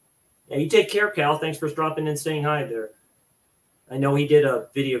 Yeah, you take care, Cal. Thanks for dropping in and saying hi there. I know he did a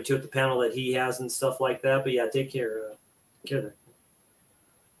video too at the panel that he has and stuff like that, but yeah, take care. Care.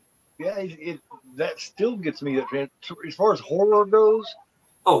 Yeah, that still gets me. As far as horror goes,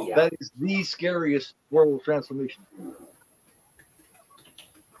 oh yeah, that is the scariest werewolf transformation.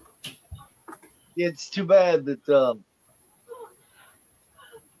 It's too bad that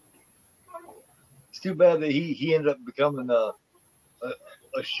he ended up becoming a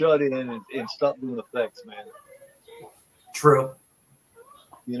shut-in and stopped doing effects, man. True.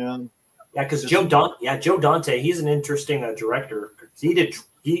 You know. Yeah, because Joe Dante, he's an interesting director.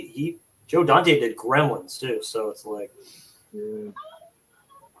 Joe Dante did Gremlins too, so it's like. Yeah.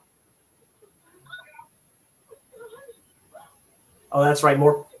 Oh, that's right.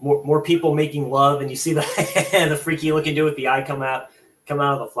 More people making love, and you see the freaky looking dude with the eye come out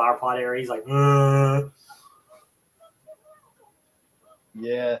of the flower pot area. He's like,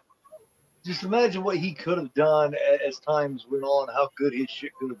 yeah. Just imagine what he could have done as times went on. How good his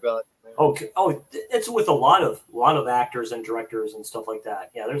shit could have got. Man. Oh, it's with a lot of actors and directors and stuff like that.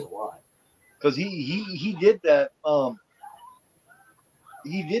 Yeah, there's a lot. Because he did that.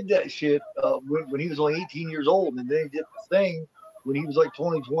 He did that shit when he was only 18 years old, and then he did the thing when he was like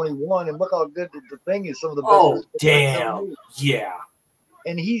 20, 21, and look how good the thing is. Some of the best. Oh damn! Yeah.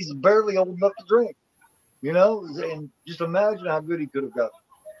 And he's barely old enough to drink, you know. And just imagine how good he could have got.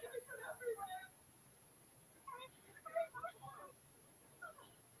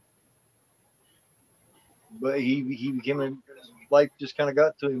 But he became life just kind of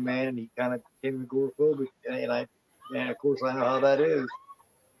got to him, man. And he kind of became agoraphobic, and of course I know how that is.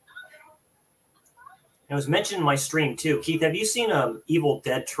 It was mentioned in my stream too. Keith, have you seen Evil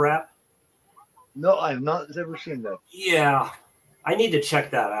Dead Trap? No, I've not ever seen that. Yeah, I need to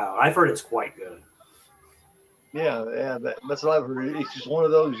check that out. I've heard it's quite good. Yeah, that's what I've heard. It's just one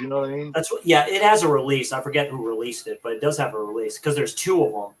of those, you know what I mean? Yeah, it has a release. I forget who released it, but it does have a release because there's two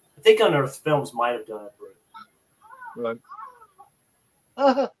of them. I think Unearthed Films might have done it. Right.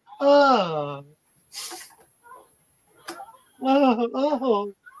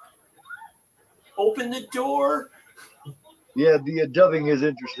 Open the door. Yeah, the dubbing is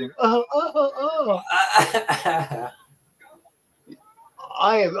interesting.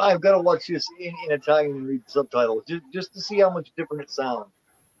 I've got to watch this in Italian and read subtitles just to see how much different it sounds.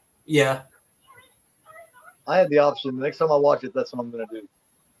 Yeah. I had the option. The next time I watch it, that's what I'm gonna do.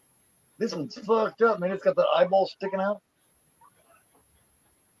 This one's fucked up, man. It's got the eyeball sticking out.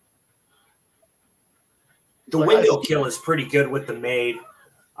 The window kill is pretty good with the maid.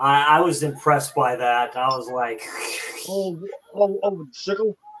 I was impressed by that. I was like, oh,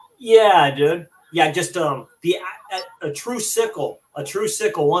 sickle. Yeah, dude. Yeah, just a true sickle. A true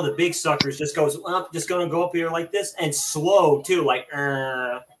sickle. One of the big suckers just goes up, just gonna go up here like this, and slow too, like.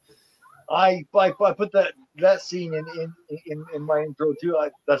 I put that scene in my intro too.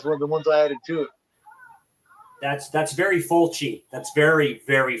 That's one of the ones I added to it. That's very Fulci. That's very,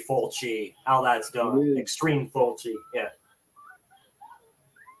 very Fulci. How that's done. Really? Extreme Fulci. Yeah.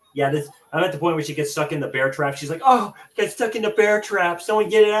 Yeah, I'm at the point where she gets stuck in the bear trap. She's like, "Oh, get stuck in the bear trap. Someone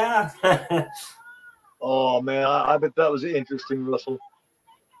get it out." Oh man, I bet that was interesting, Russell.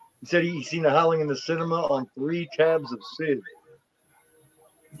 He said he's seen The Howling in the cinema on 3 tabs of Sid.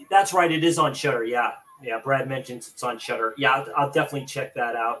 That's right. It is on Shudder. Yeah. Yeah. Brad mentions it's on Shudder. Yeah, I'll definitely check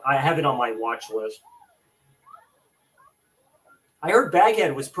that out. I have it on my watch list. I heard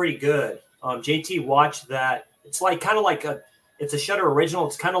Baghead was pretty good. JT watched that. It's like kind of like it's a Shudder original.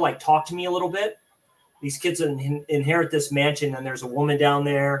 It's kind of like Talk to Me a little bit. These kids inherit this mansion, and there's a woman down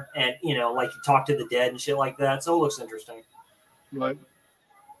there, and like you talk to the dead and shit like that. So it looks interesting. Right.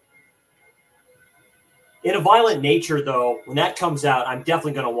 In a Violent Nature, though, when that comes out, I'm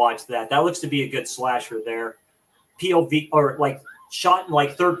definitely going to watch that. That looks to be a good slasher there. POV, or like shot in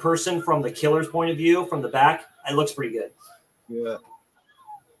like third person from the killer's point of view from the back. It looks pretty good. Yeah.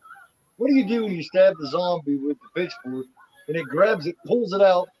 What do you do when you stab the zombie with the pitchfork and it grabs it, pulls it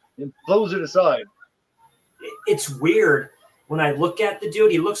out, and throws it aside? It's weird. When I look at the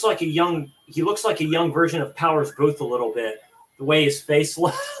dude, he looks like a young version of Powers Booth a little bit. The way his face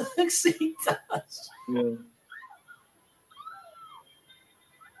looks, he does. Yeah.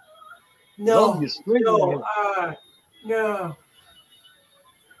 No.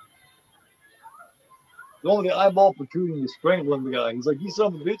 Only the eyeball protruding is strangling the guy. He's like, "You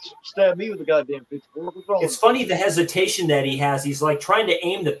son of a bitch, stab me with a goddamn pitchfork." What's wrong? It's funny the hesitation that he has. He's like trying to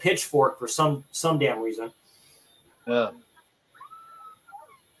aim the pitchfork for some damn reason. Yeah.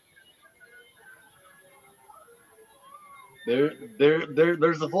 There's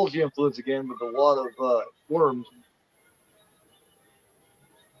the Fulci influence again with a lot of worms.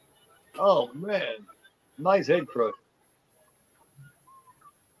 Oh man, nice head crush.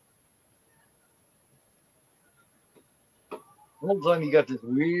 The whole time you got this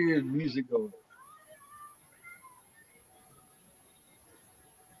weird music going.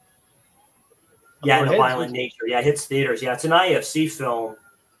 Yeah, in a Violent Nature. Yeah, it hits theaters. Yeah, it's an IFC film,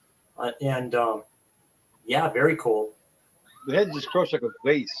 and yeah, very cool. The head just crushed like a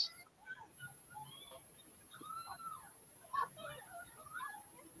vase.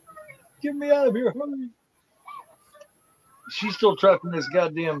 Get me out of here, hurry. She's still trapped in this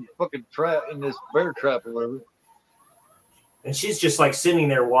goddamn fucking trap, in this bear trap or whatever. And she's just like sitting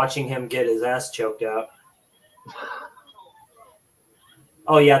there watching him get his ass choked out.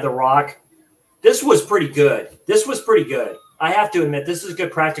 Oh, yeah, The Rock. This was pretty good. I have to admit, this is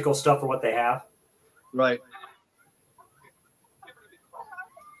good practical stuff for what they have. Right.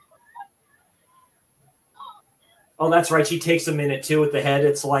 Oh, that's right. She takes a minute too with the head.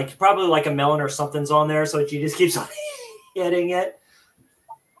 It's like probably like a melon or something's on there, so she just keeps on hitting it.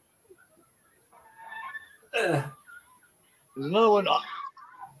 There's another one.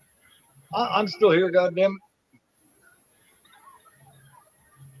 I'm still here, goddamn it.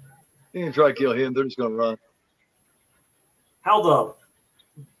 You can try to kill him. They're just gonna run. How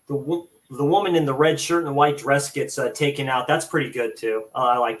the woman in the red shirt and the white dress gets taken out. That's pretty good too.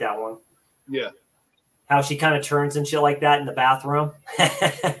 I like that one. Yeah. How she kind of turns and shit like that in the bathroom.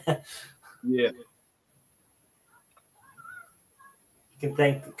 Yeah. You can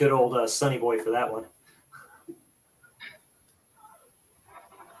thank the good old Sonny Boy for that one.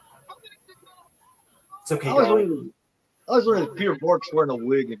 It's okay, I was wondering if Peter Bork's wearing a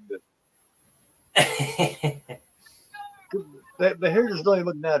wig. The hair just don't even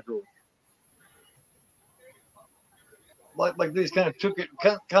look natural. Like they just kind of took it,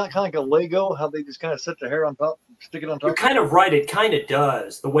 kind of like a Lego, how they just kind of set the hair on top, stick it on top. You're kind of right. It kind of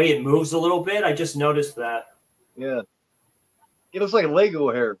does. The way it moves a little bit, I just noticed that. Yeah. It looks like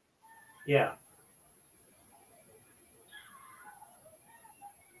Lego hair. Yeah.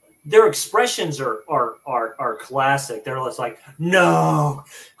 their expressions are classic. They're just like, no,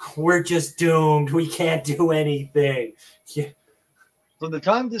 we're just doomed. We can't do anything. Yeah. From the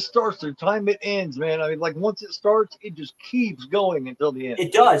time this starts to the time it ends, man. I mean, like once it starts, it just keeps going until the end.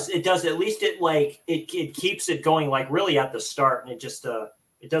 It does. It does. At least it keeps it going like really at the start, and it just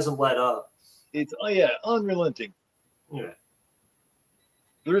it doesn't let up. It's unrelenting. Yeah.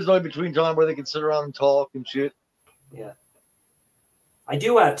 There is no between time where they can sit around and talk and shit. Yeah. I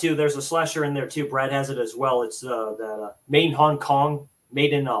do have too. There's a slasher in there too. Brad has it as well. It's that made in Hong Kong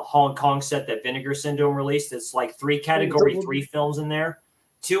set that Vinegar Syndrome released. It's like 3 category 3 films in there.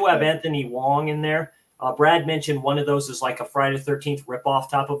 2 have Anthony Wong in there. Brad mentioned one of those is like a Friday the 13th ripoff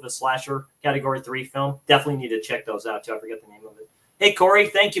top of a slasher category 3 film. Definitely need to check those out too. I forget the name of it. Hey Corey,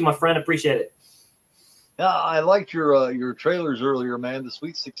 thank you, my friend. Appreciate it. Yeah, I liked your trailers earlier, man. The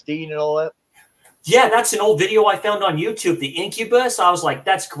Sweet 16 and all that. Yeah, that's an old video I found on YouTube, The Incubus. I was like,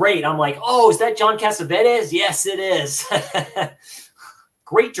 that's great. I'm like, oh, is that John Cassavetes? Yes, it is.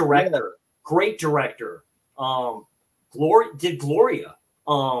 Great director. Yeah. Great director. Gloria.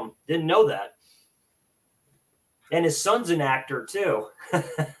 Didn't know that. And his son's an actor too.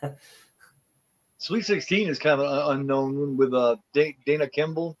 Sweet 16 is kind of an unknown one with Dana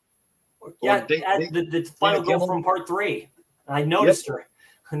Kimball. Yeah, the final girl from part 3. I noticed her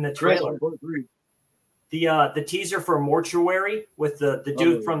in the trailer. The teaser for Mortuary with the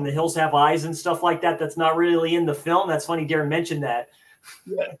dude from The Hills Have Eyes and stuff like that. That's not really in the film. That's funny Darren mentioned that.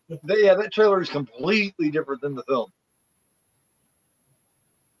 Yeah, that trailer is completely different than the film.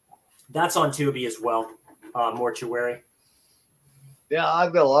 That's on Tubi as well. Mortuary. Yeah,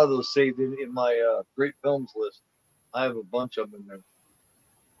 I've got a lot of those saved in my great films list. I have a bunch of them in there.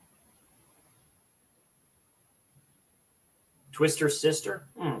 Twister's Sister?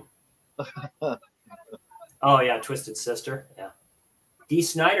 Oh, yeah, Twisted Sister. Yeah. Dee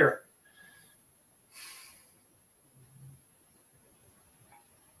Snider.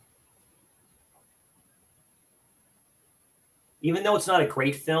 Even though it's not a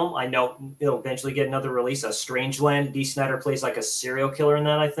great film, I know it'll eventually get another release. Strangeland. Dee Snider plays like a serial killer in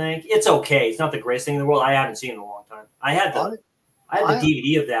that, I think. It's okay. It's not the greatest thing in the world. I haven't seen it in a long time. I had the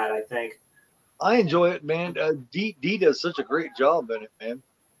DVD of that, I think. I enjoy it, man. Dee does such a great job in it, man.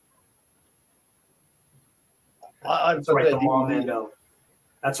 That's right. The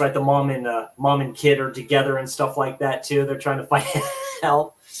mom and kid are together and stuff like that too. They're trying to find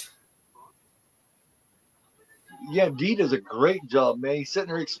help. Yeah, Dee does a great job, man. He's sitting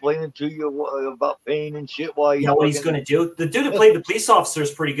there explaining to you about pain and shit while he's what he's going to do. The dude who played the police officer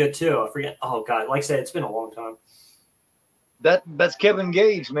is pretty good too. I forget. Oh God, like I said, it's been a long time. That's Kevin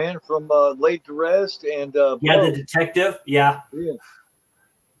Gage, man, from Laid to Rest and the detective. Yeah.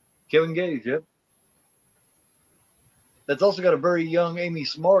 Kevin Gage. Yep. That's also got a very young Amy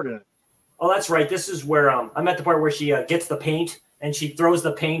Smart in it. Oh, that's right. This is where I'm at the part where she gets the paint and she throws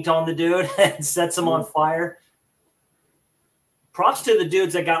the paint on the dude and sets him on fire. Props to the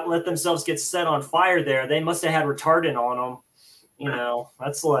dudes that let themselves get set on fire there. They must have had retardant on them. You know,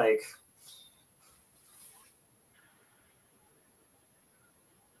 that's like.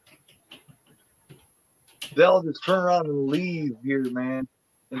 They'll just turn around and leave here, man.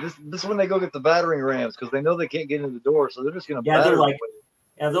 And this is when they go get the battering rams because they know they can't get in the door, so they're just gonna. Yeah, they're like,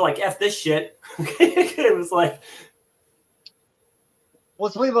 F this shit. It was like.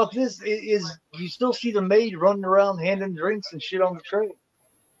 What's weird about this is you still see the maid running around handing drinks and shit on the tray.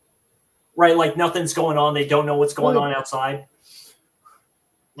 Right, like nothing's going on. They don't know what's going on outside.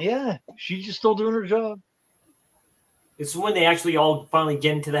 Yeah, she's just still doing her job. It's when they actually all finally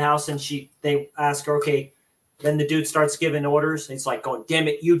get into the house and they ask her, okay, then the dude starts giving orders. It's like going, damn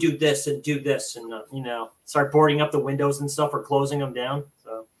it, you do this and do this. And, start boarding up the windows and stuff or closing them down.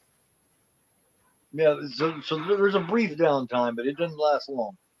 So. Yeah, so there's a brief downtime, but it doesn't last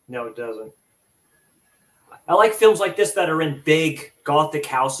long. No, it doesn't. I like films like this that are in big gothic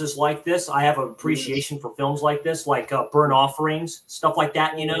houses like this. I have an appreciation for films like this, like Burnt Offerings, stuff like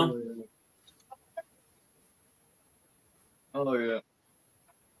that, you know? Oh, yeah.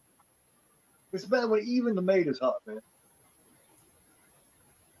 It's bad when even the maid is hot, man.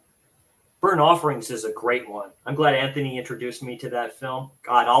 Burnt Offerings is a great one. I'm glad Anthony introduced me to that film.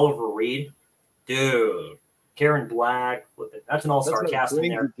 God, Oliver Reed. Dude. Karen Black. That's an all-star cast in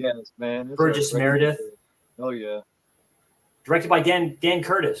there. Tennis, man. Burgess Meredith. Oh, yeah. Directed by Dan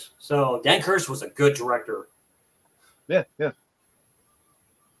Curtis. So Dan Curtis was a good director. Yeah, yeah.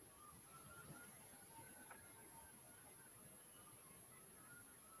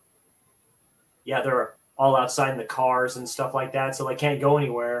 Yeah, they're all outside in the cars and stuff like that, so they can't go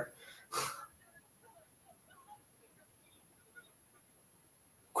anywhere.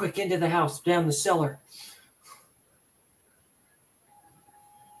 Quick, into the house, down the cellar.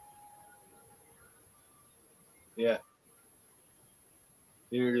 Yeah.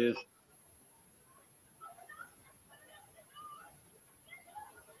 Here it is.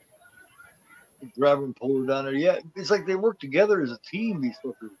 Grab her and pull her down there. Yeah, it's like they work together as a team, these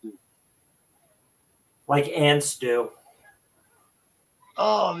fuckers do. Like ants do.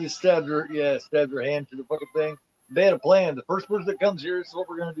 Oh, they stabbed her. Yeah, stabbed her hand to the fucking thing. They had a plan. The first person that comes here, this is what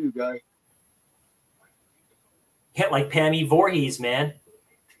we're going to do, guys. Yeah, like Pammy Voorhees, man.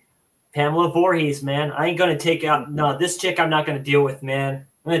 Pamela Voorhees, man. I ain't going to take out... No, this chick I'm not going to deal with, man.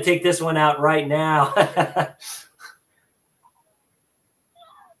 I'm going to take this one out right now.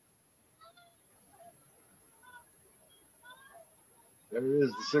 There it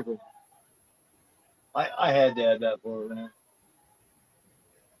is, the sickle. I had to add that for her, man.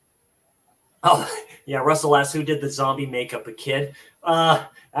 Oh, yeah, Russell asks who did the zombie makeup, a kid.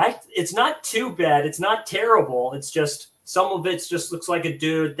 It's not too bad. It's not terrible. It's just, some of it just looks like a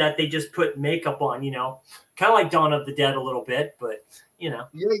dude that they just put makeup on, you know. Kind of like Dawn of the Dead a little bit, but, you know.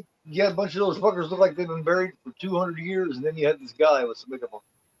 Yeah, a bunch of those fuckers look like they've been buried for 200 years, and then you had this guy with some makeup on.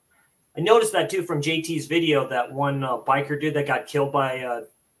 I noticed that too from JT's video. That one biker dude that got killed by a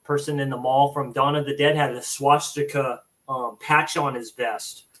person in the mall from Dawn of the Dead had a swastika patch on his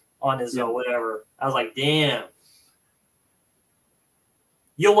vest, on his whatever. I was like, damn.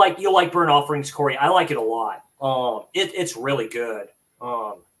 You'll like Burnt Offerings, Corey. I like it a lot. It's really good.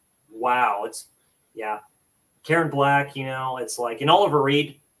 Wow, Karen Black. You know, it's like, and Oliver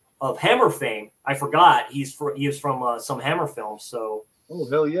Reed of Hammer fame. I forgot he was from some Hammer films. So. Oh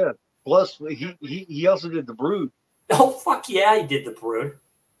hell yeah. Plus, he also did The Brood. Oh, fuck yeah, he did The Brood.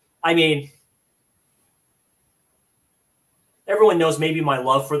 I mean, everyone knows maybe my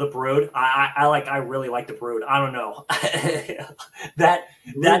love for The Brood. I really like The Brood. I don't know.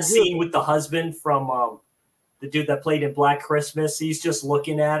 that scene with the husband from the dude that played in Black Christmas, he's just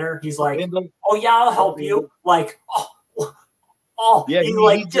looking at her. He's like, oh, yeah, I'll help you. Like, oh, yeah, he's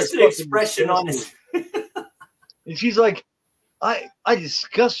like, just an expression on his... And she's like, I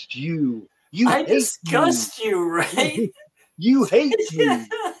disgust you. I disgust you, right? You hate me.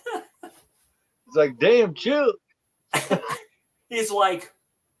 It's like, damn, chill. He's like,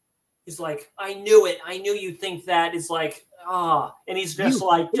 I knew it. I knew you'd think that. It's like, and he's just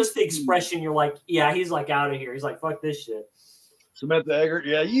like, just the expression. You're like, yeah, he's like out of here. He's like, fuck this shit. Samantha Eggert,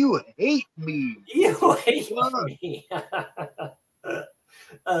 yeah, you hate me. You hate me.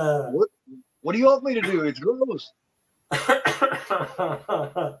 What do you want me to do? It's gross.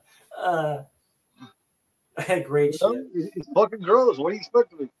 Great shit. It's fucking gross. What do you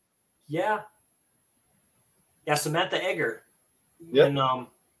expect of me? Yeah, Samantha Egger. Yep. And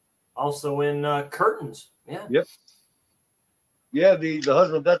also in Curtains. Yeah. Yep. Yeah, the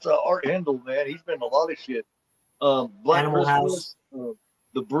husband, that's Art Handel, man. He's been in a lot of shit. Black Animal Christmas, House.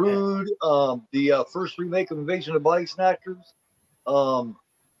 The Brood, the first remake of Invasion of Body Snatchers,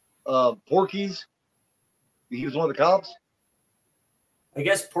 Porky's. He was one of the cops. I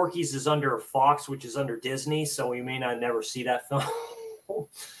guess Porky's is under Fox, which is under Disney, so we may not never see that film.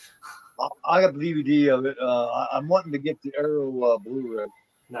 I got the DVD of it. I'm wanting to get the Arrow Blu-ray.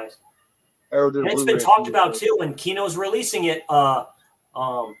 Nice. Arrow did and it's been talked about too, and Kino's releasing it.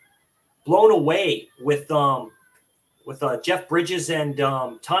 Blown Away with Jeff Bridges and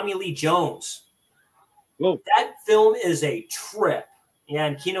Tommy Lee Jones. Whoa. That film is a trip. Yeah,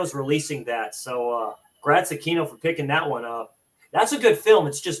 and Kino's releasing that. So congrats to Kino for picking that one up. That's a good film.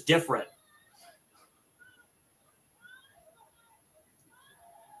 It's just different.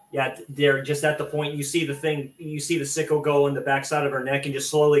 Yeah, they're just at the point you see the thing, you see the sickle go in the backside of her neck and just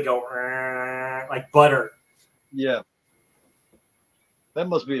slowly go like butter. Yeah. That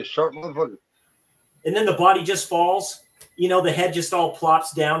must be a sharp motherfucker. And then the body just falls. You know, the head just all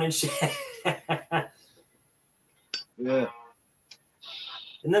plops down and shit. Yeah.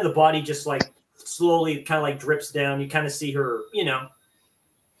 And then the body just like slowly kind of like drips down. You kind of see her, you know.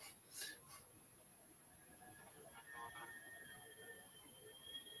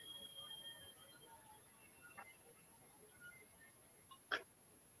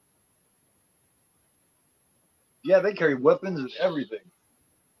 Yeah, they carry weapons and everything.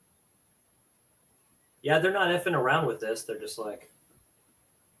 Yeah, they're not effing around with this. They're just like.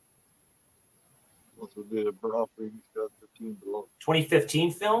 Also did a Burnt Offerings 15 below.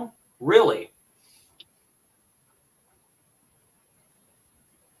 2015 film? Really?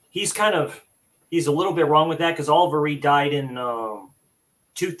 He's a little bit wrong with that because Oliver Reed died in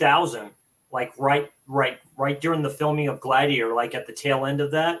 2000, like right during the filming of Gladiator, like at the tail end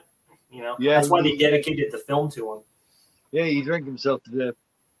of that. You know, yeah, that's why they dedicated the film to him. Yeah, he drank himself to death.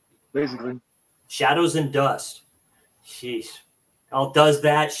 basically. Shadows and Dust. Jeez. All does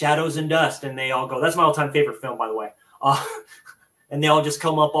that, Shadows and Dust, and they all go. That's my all-time favorite film, by the way. And they all just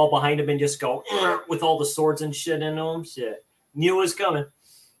come up all behind him and just go with all the swords and shit in them. Shit. Knew it was coming.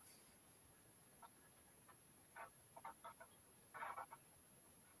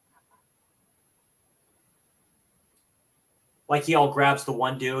 Like he all grabs the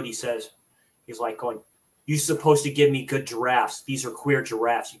one dude. He says, he's like going, "You're supposed to give me good giraffes. These are queer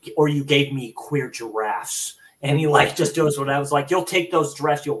giraffes. Or you gave me queer giraffes." And he like just does what I was like, "You'll take those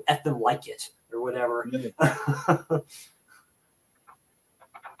giraffes. You'll F them like it." Or whatever. Yeah.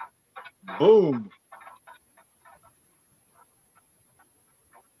 Boom.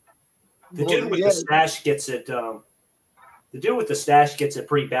 The dude with the stash gets it. The dude with the stash gets it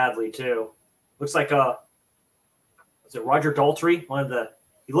pretty badly too. Looks like is it Roger Daltrey?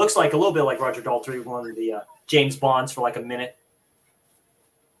 He looks like a little bit like Roger Daltrey, one of the James Bonds for like a minute.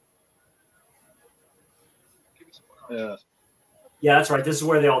 Yeah. Yeah, that's right. This is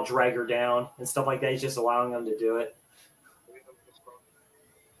where they all drag her down and stuff like that. He's just allowing them to do it.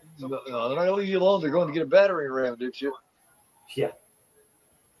 No, they're not going to leave you alone. They're going to get a battering ram, didn't you? Yeah.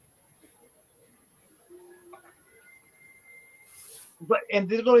 And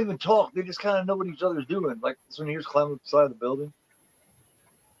they don't even talk. They just kind of know what each other's doing. Like this one here's climbing up the side of the building.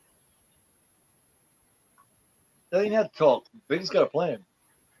 They didn't have to talk. They just got a plan.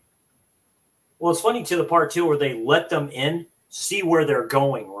 Well, it's funny to the part too where they let them in, see where they're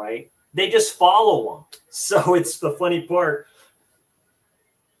going, right? They just follow them. So it's the funny part.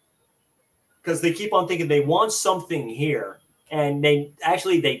 Because they keep on thinking they want something here. And they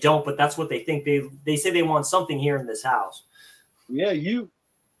don't, but that's what they think. They say they want something here in this house. Yeah, you.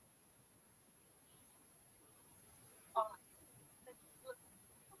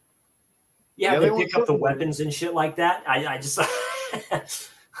 Yeah, they pick up the weapons and shit like that. I just.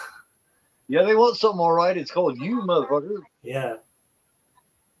 Yeah, they want something all right. It's called you, motherfucker. Yeah.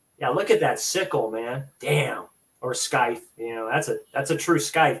 Yeah, look at that sickle, man. Damn. Or scythe. You know, that's a true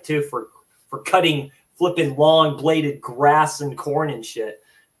scythe too for cutting flipping long bladed grass and corn and shit.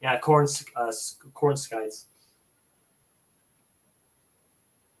 Yeah, corn scythes.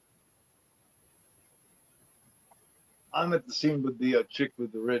 I'm at the scene with the chick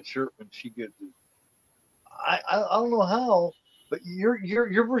with the red shirt when she gets it. I don't know how, but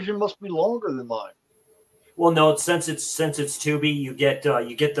your version must be longer than mine. Well, no, since it's Tubi, you get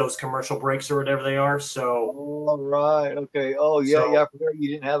those commercial breaks or whatever they are. So. All right. Okay. Oh yeah, yeah. I forgot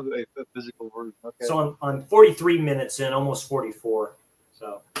you didn't have a physical version. Okay. So I'm 43 minutes in, almost 44.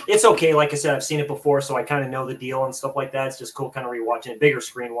 So it's okay. Like I said, I've seen it before, so I kind of know the deal and stuff like that. It's just cool, kind of rewatching it, bigger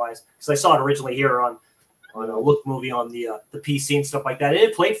screen wise, because I saw it originally here on a Look movie on the PC and stuff like that. And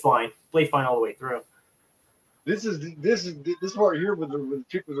it played fine all the way through. This part here with the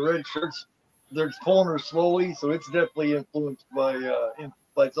chick with the red shirts. They're pulling her slowly, so it's definitely influenced by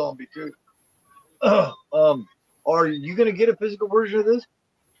zombie too. Are you going to get a physical version of this?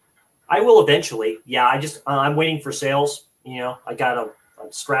 I will eventually. Yeah, I'm waiting for sales. You know, I got a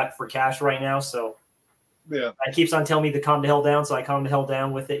strapped for cash right now, so yeah, it keeps on telling me to calm the hell down, so I calm the hell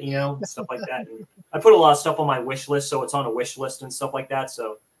down with it. You know, and stuff like that. And I put a lot of stuff on my wish list, so it's on a wish list and stuff like that.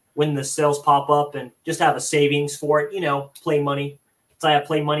 So when the sales pop up and just have a savings for it, you know, play money. So I have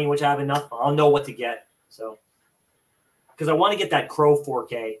play money, which I have enough. I'll know what to get. So because I want to get that Crow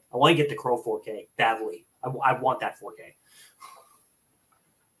 4K. I want to get the Crow 4K badly. I want that 4K.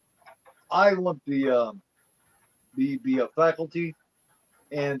 I want the faculty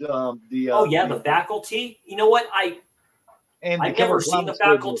and the faculty. You know what? I've never seen the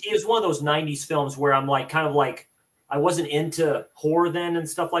faculty. It's one of those 90s films where I'm like kind of like I wasn't into horror then and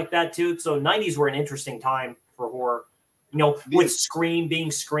stuff like that too. So 90s were an interesting time for horror. You know, with Scream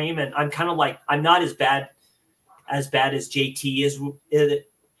being Scream, and I'm kind of like I'm not as bad as JT is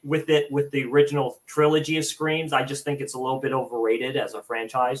with the original trilogy of Screams. I just think it's a little bit overrated as a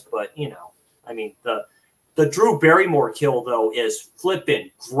franchise. But you know, I mean the Drew Barrymore kill though is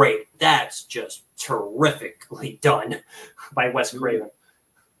flippin' great. That's just terrifically done by Wes Craven.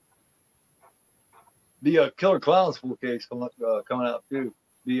 The Killer Clowns 4K is coming out too.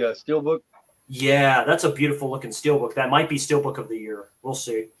 The Steelbook. Yeah, that's a beautiful looking steelbook. That might be Steelbook of the Year. We'll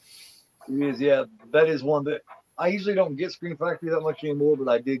see. It is, yeah. That is one that I usually don't get Scream Factory that much anymore, but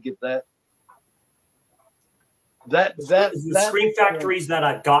I did get that. The Scream Factories that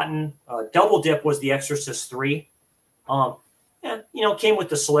I've gotten, Double Dip was The Exorcist 3. Yeah, you know, came with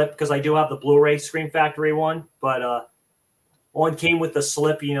the slip because I do have the Blu-ray Scream Factory one, but one came with the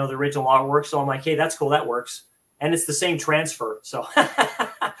slip, you know, the original artwork. So I'm like, hey, that's cool, that works, and it's the same transfer, so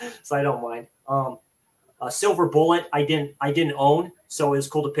so I don't mind. Silver Bullet, I didn't own, So it's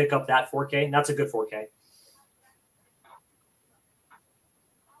cool to pick up that 4K. And that's a good 4K.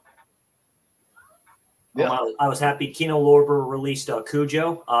 Yeah. I was happy Kino Lorber released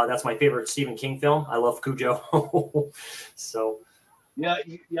Cujo. That's my favorite Stephen King film. I love Cujo. So yeah,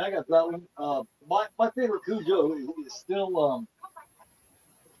 I got that one. My favorite Cujo is still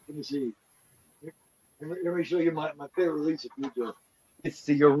let me see. Let me show you my favorite release of Cujo. It's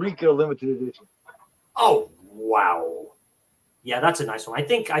the Eureka limited edition. oh wow. Yeah, that's a nice one. I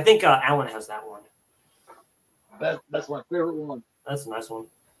think Alan has that one. That's my favorite one. That's a nice one.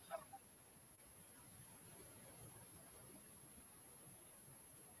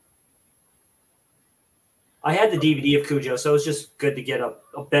 I had the DVD of Cujo, so it's just good to get a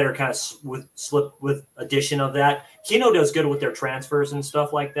better kind of slip with edition of that. Kino does good with their transfers and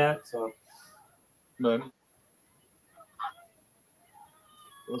stuff like that. So,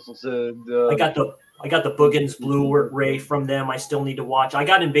 Russell said, I got the Boogans Blu-ray from them. I still need to watch. I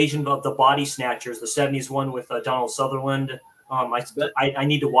got Invasion of the Body Snatchers, the '70s one with Donald Sutherland. I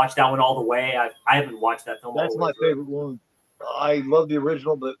need to watch that one all the way. I haven't watched that film. That's my favorite one. I love the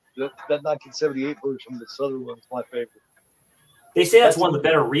original, but that 1978 version, the Sutherland, is my favorite. They say that's one of the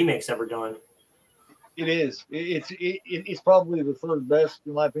better remakes ever done. It is. It's probably the third best,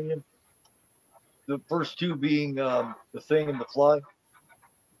 in my opinion. The first two being The Thing and The Fly.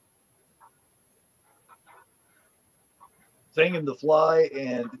 Thing and The Fly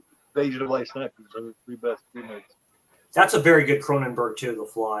and Invasion of Body Snatchers are the three best remakes. That's a very good Cronenberg too, The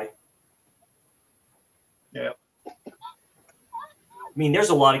Fly. Yeah. I mean, there's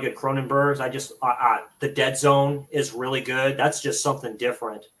a lot of good Cronenbergs. The Dead Zone is really good. That's just something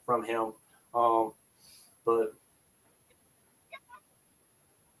different from him. But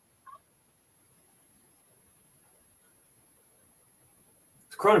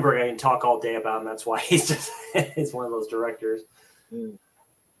Cronenberg, I can talk all day about him. That's why he's one of those directors. Mm.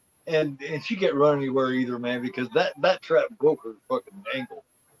 And she can't run anywhere either, man, because that trap broke her fucking ankle.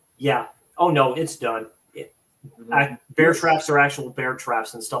 Yeah. Oh no, it's done. Bear traps are actual bear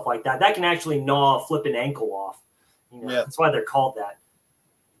traps and stuff like that. That can actually gnaw a flipping ankle off. You know, yeah. That's why they're called that.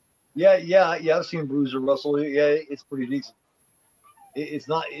 Yeah. I've seen Bruiser Russell. Yeah, it's pretty decent. It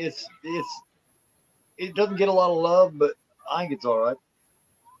doesn't get a lot of love, but I think it's all right.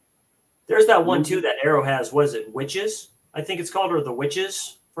 There's that one too that Arrow has. What is it? Witches? I think it's called, or The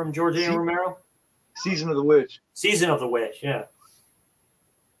Witches from George A. Romero. Season of the Witch. Season of the Witch. Yeah.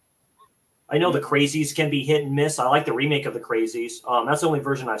 I know the Crazies can be hit and miss. I like the remake of the Crazies. That's the only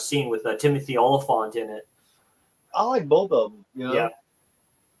version I've seen with Timothy Olyphant in it. I like both of them. You know? Yeah.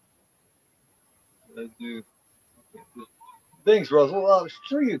 I do. Thanks, Russell. Well, I'm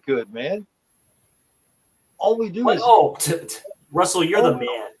sure you could, man. All we do is. Russell, you're the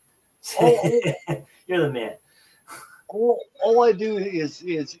man. You're the man. All I do is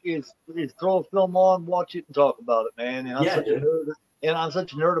throw a film on, watch it, and talk about it, man. And I'm such a nerd. And I'm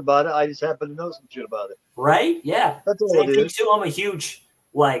such a nerd about it. I just happen to know some shit about it. Right? Yeah. That's all it is. Too. I'm a huge,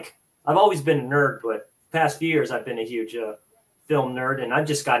 I've always been a nerd, but past few years I've been a huge film nerd, and I've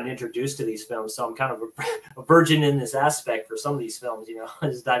just gotten introduced to these films. So I'm kind of a virgin in this aspect for some of these films, you know,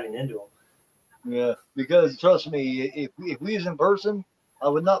 just diving into them. Yeah, because trust me, if we was in person, I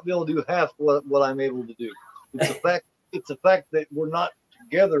would not be able to do half what I'm able to do. It's the fact that we're not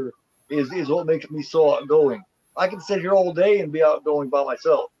together is what makes me so outgoing. I can sit here all day and be outgoing by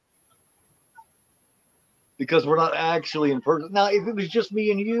myself because we're not actually in person. Now, if it was just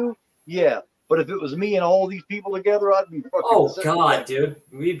me and you, yeah. But if it was me and all these people together, I'd be fucking. Oh God, dude,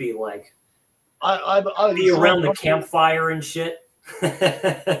 we'd be like, I'd be around the campfire and shit.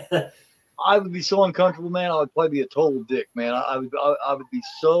 I would be so uncomfortable, man. I would probably be a total dick, man. I would be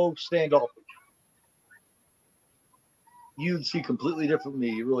so standoffish. You'd see completely different me.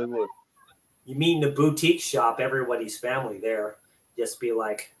 You really would. You meet in a boutique shop, everybody's family there. Just be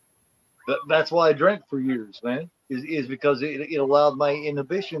like. That's why I drank for years, man. Is because it allowed my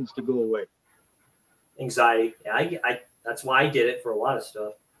inhibitions to go away. Anxiety. I that's why I did it for a lot of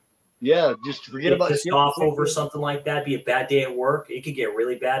stuff. Yeah, just forget about pissed off over something like that. Be a bad day at work. It could get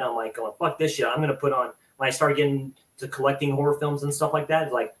really bad. I'm like going, fuck this shit. I'm gonna put on. When I started getting to collecting horror films and stuff like that,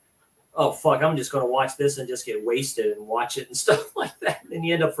 it's like, oh fuck, I'm just gonna watch this and just get wasted and watch it and stuff like that. And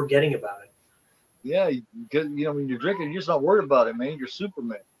you end up forgetting about it. Yeah, because when you're drinking, you're just not worried about it, man. You're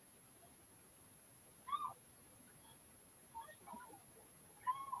Superman.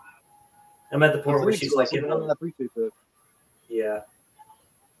 I'm at the point where she's like, I appreciate that. Yeah.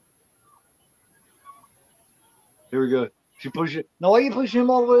 Here we go. She pushed it. No, why are you pushing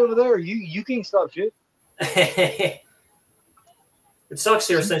him all the way over there? You can't stop shit. It sucks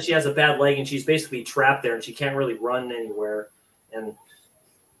here since she has a bad leg and she's basically trapped there and she can't really run anywhere. and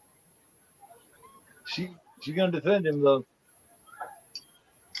she's gonna defend him though.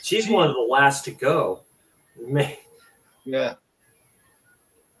 She's one of the last to go. Yeah.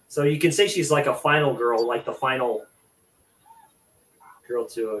 So you can say she's like a final girl, like the final girl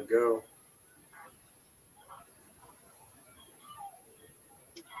to go.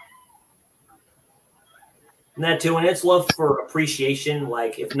 And that too, and it's love for appreciation.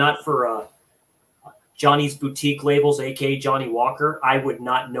 Like, if not for Johnny's Boutique labels, aka Johnny Walker, I would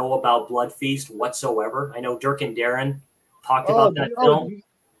not know about Blood Feast whatsoever. I know Dirk and Darren talked about that film.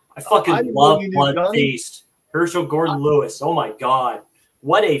 I fucking love Blood Feast. Herschel Gordon Lewis. Oh my god.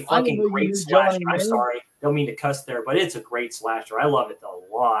 What a fucking great slasher. I'm sorry. Don't mean to cuss there, but it's a great slasher. I love it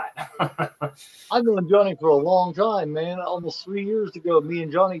a lot. I've known Johnny for a long time, man. Almost 3 years ago, me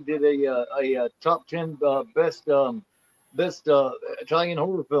and Johnny did a top 10 best Italian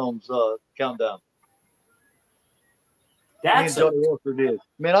horror films countdown. That's Johnny Walker did.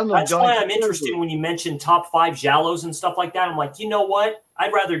 Man, I've known that's Johnny why I'm interested when you mention top 5 Giallos and stuff like that. I'm like, you know what?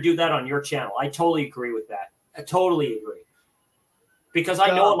 I'd rather do that on your channel. I totally agree with that. I totally agree. Because I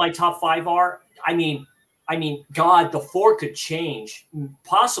know what my top 5 are. I mean, God, the 4 could change.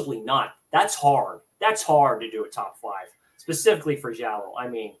 Possibly not. That's hard. That's hard to do a top 5, specifically for Giallo. I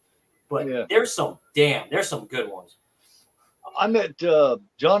mean, but there's some good ones. I met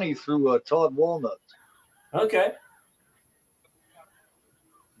Johnny through Todd Walnuts. Okay.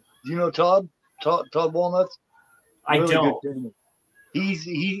 Do you know Todd Walnuts? I really don't.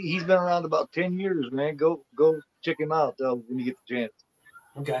 He's been around about 10 years, man. Go check him out when you get the chance.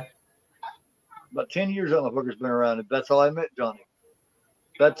 Okay. About 10 years that motherfucker's been around. That's how I met Johnny.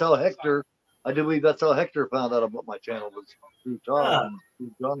 That's how Hector, I do believe that's how Hector found out about my channel, was through Todd and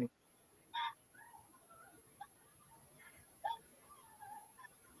through Johnny.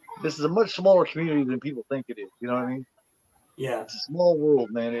 This is a much smaller community than people think it is. You know what I mean? Yeah. It's a small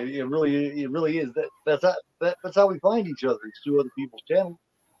world, man. It really is. That's how we find each other. It's through other people's channels.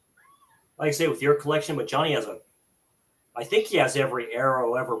 Like I say, with your collection, but Johnny has I think he has every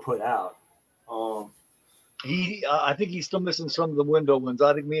Arrow ever put out. I think he's still missing some of the window ones.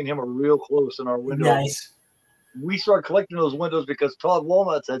 I think me and him are real close in our window. Nice. We started collecting those windows because Todd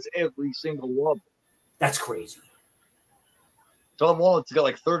Walnuts has every single one. That's crazy. Todd Walnuts got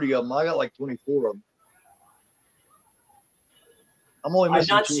like 30 of them. I got like 24 of them. I've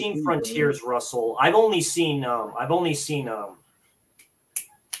not seen Frontiers, Russell. I've only seen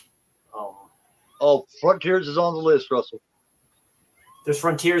Frontiers is on the list, Russell. There's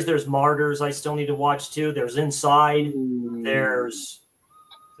Frontiers, there's Martyrs I still need to watch too. There's Inside. Ooh. There's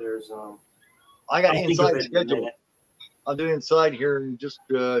I got Inside scheduled. I'll do Inside here in just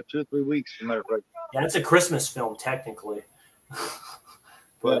 2 or 3 weeks, as a matter of fact. Yeah, it's a Christmas film technically.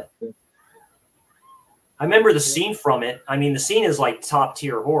 But I remember the scene from it. I mean, the scene is like top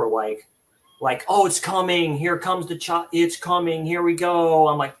tier horror, like, oh, it's coming. Here comes the chop. It's coming. Here we go.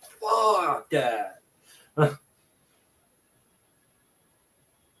 I'm like, fuck that.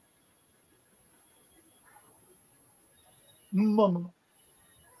 Mama,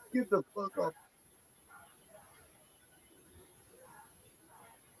 get the fuck off.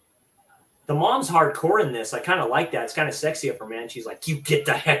 The mom's hardcore in this. I kind of like that. It's kind of sexy of her, man. She's like, you get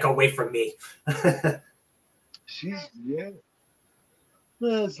the heck away from me.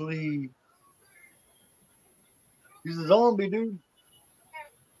 Leslie. She's a zombie, dude.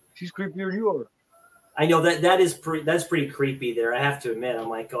 She's creepier than you are. I know that's pretty creepy there. I have to admit. I'm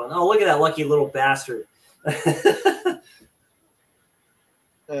like going, oh, look at that lucky little bastard.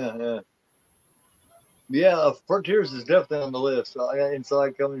 Yeah, Frontiers is definitely on the list. I got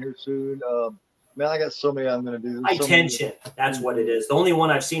Inside coming here soon. Man, I got so many I'm going to do. High Tension. That's what it is. The only one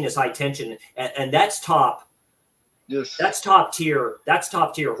I've seen is High Tension, and that's top. Yes. That's top tier. That's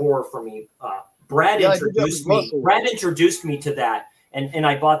top tier horror for me. Brad introduced me. Brad introduced me to that, and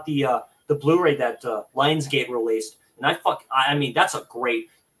I bought the Blu-ray that Lionsgate released, and I mean, that's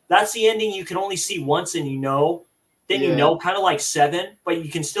the ending you can only see once, and you know. Then you know, kind of like Seven, but you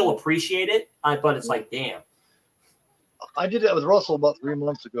can still appreciate it. But it's like, damn. I did that with Russell about 3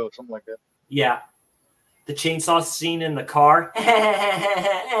 months ago, something like that. Yeah. The chainsaw scene in the car.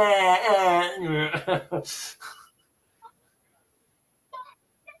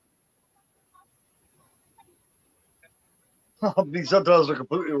 These subtitles are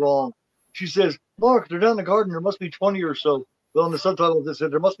completely wrong. She says, Mark, they're down the garden. There must be 20 or so. But on the subtitles, it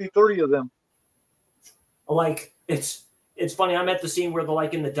said there must be 30 of them. Like, it's funny. I'm at the scene where they're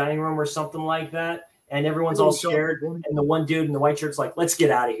like in the dining room or something like that, and everyone's all scared, and the one dude in the white shirt's like, let's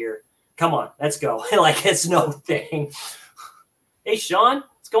get out of here. Come on, let's go. Like, it's no thing. Hey, Sean,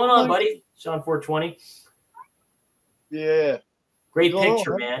 what's going on, buddy? Sean 420. Yeah. Great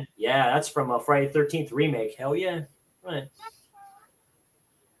picture, man. Yeah, that's from a Friday the 13th remake. Hell yeah. Right.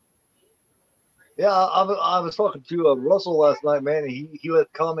 Yeah, I was talking to Russell last night, man, and he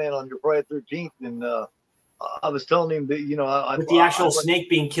let comment on your Friday the 13th, and I was telling him that, you know, with the actual snake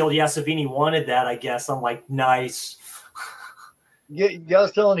being killed, yeah, Savini wanted that, I guess. I'm like, nice. Yeah, I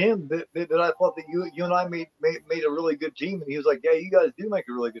was telling him that I thought that you and I made a really good team, and he was like, yeah, you guys do make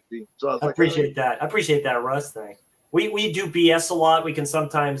a really good team. So I was like, appreciate that. I appreciate that, Russ thing. We do BS a lot. We can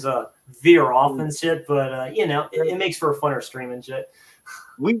sometimes veer off and shit, but you know, it makes for a funner stream and shit.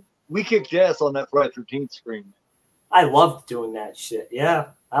 We kicked ass on that Friday 13th stream. I loved doing that shit. Yeah,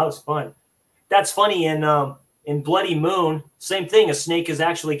 that was fun. That's funny. In Bloody Moon, same thing. A snake is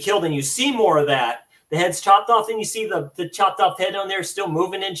actually killed, and you see more of that. The head's chopped off, and you see the chopped off head on there still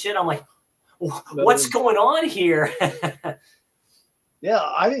moving and shit. I'm like, what's going on here? Yeah,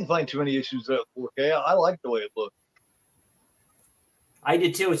 I didn't find too many issues at 4K. I like the way it looked. I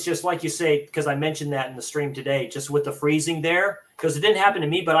did too. It's just like you say, because I mentioned that in the stream today, just with the freezing there, because it didn't happen to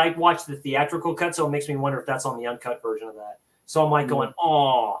me, but I watched the theatrical cut, so it makes me wonder if that's on the uncut version of that. So I'm like going,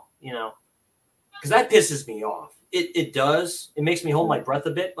 oh, you know, because that pisses me off. It does. It makes me hold my breath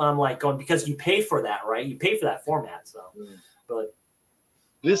a bit. I'm like going, because you pay for that, right? You pay for that format. So, but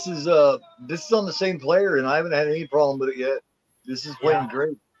this is on the same player, and I haven't had any problem with it yet. This is playing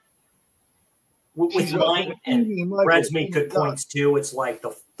great. With mine, and Brad's made good points too. It's like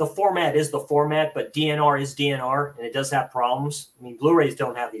the format is the format, but DNR is DNR, and it does have problems. I mean, Blu-rays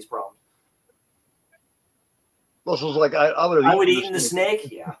don't have these problems. Russell's like, I would have eaten the snake.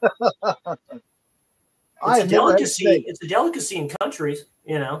 Yeah. It's a delicacy. It's a delicacy in countries,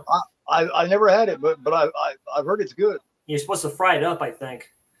 you know. I never had it, but I've heard it's good. You're supposed to fry it up, I think.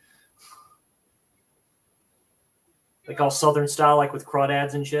 Like all Southern style, like with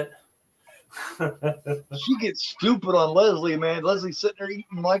crawdads and shit. She gets stupid on Leslie, man. Leslie's sitting there eating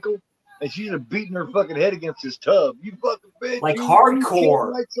Michael, and she's beating her fucking head against his tub. You fucking bitch. Like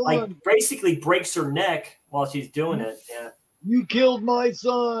hardcore. Like basically breaks her neck while she's doing it. Yeah. You killed my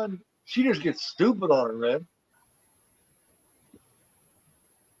son. She just gets stupid on her, man.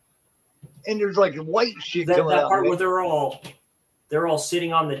 And there's like white shit coming out. That part where they're all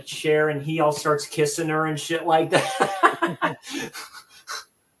sitting on the chair and he all starts kissing her and shit like that.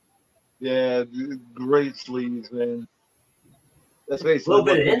 Yeah, great sleeves, man. That's basically a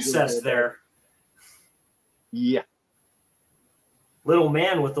little bit of incest there. Yeah. Little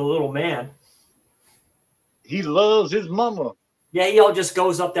man with the little man. He loves his mama. Yeah, he all just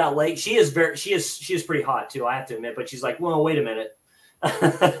goes up that lake. She is pretty hot too, I have to admit. But she's like, well, wait a minute.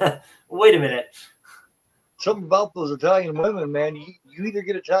 Wait a minute. Something about those Italian women, man. You either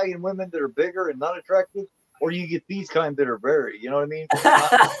get Italian women that are bigger and not attractive, or you get these kind that are very, you know what I mean?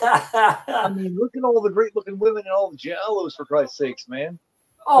 I mean, look at all the great looking women and all the giallos, for Christ's sakes, man.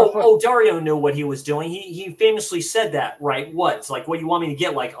 Oh, Dario knew what he was doing. He famously said that, right? What? It's like, what, you want me to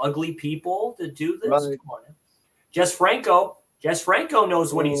get like ugly people to do this? Right. Come on. Jess Franco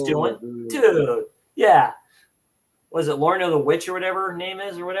knows what he's doing. Dude. Yeah. Was it Lorna the Witch or whatever her name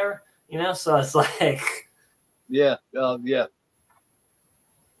is or whatever? You know, so it's like. Yeah. Yeah,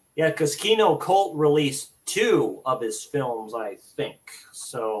 because Kino Colt released 2 of his films, I think.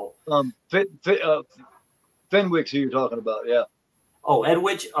 So. Fenwick's who you're talking about, yeah. Oh,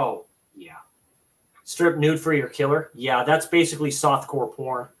 Edwidge? Oh, yeah. Strip nude for your killer? Yeah, that's basically softcore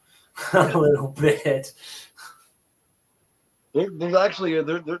porn. A little bit. There's actually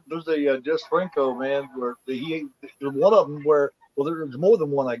there's a Jess Franco, man, where there's one of them where, well, there's more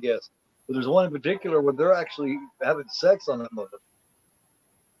than one, I guess, but there's one in particular where they're actually having sex on that mother.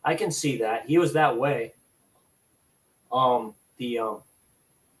 I can see that. He was that way. Yeah,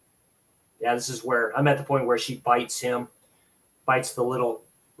 this is where I'm at the point where she bites the little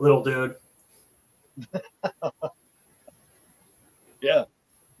dude. Yeah.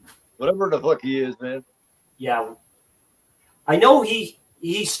 Whatever the fuck he is, man. Yeah. I know he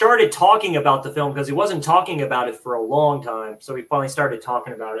started talking about the film because he wasn't talking about it for a long time. So he finally started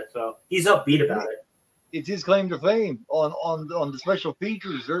talking about it. So he's upbeat about it. It's his claim to fame on the special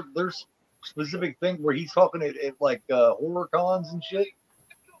features. There's specific thing where he's talking at like horror cons and shit.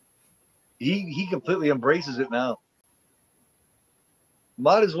 He completely embraces it now.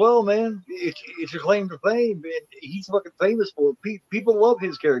 Might as well, man. It's your claim to fame, and he's fucking famous for it. People love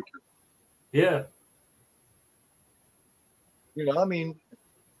his character. Yeah. You know, I mean,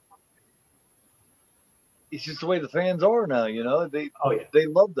 it's just the way the fans are now. You know, they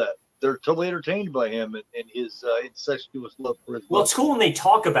love that. They're totally entertained by him and his incestuous love for his. Well, it's cool when they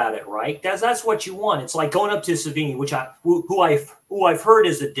talk about it, right? That's what you want. It's like going up to Savini, who I've heard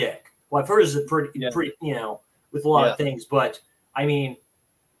is a dick. Well, I've heard is a pretty, you know, with a lot of things. But I mean,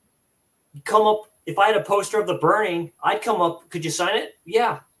 come up. If I had a poster of The Burning, I'd come up. Could you sign it?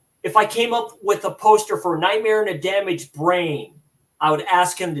 Yeah. If I came up with a poster for Nightmare in a Damaged Brain, I would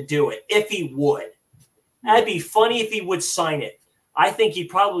ask him to do it if he would. That'd be funny if he would sign it. I think he'd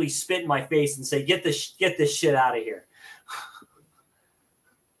probably spit in my face and say, "Get this shit out of here."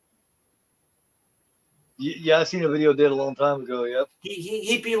 Yeah, I seen a video did a long time ago. Yep.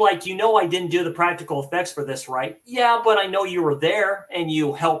 He'd be like, I didn't do the practical effects for this, right? Yeah, but I know you were there and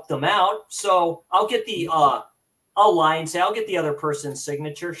you helped them out, so I'll get the I'll lie and say I'll get the other person's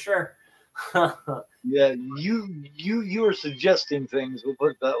signature. Sure. Yeah, you are suggesting things. We'll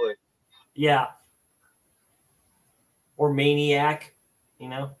put it that way. Yeah. Or Maniac,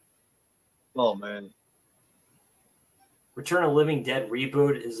 Oh man. Return of the Living Dead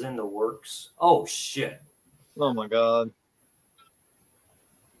reboot is in the works. Oh shit. Oh my god.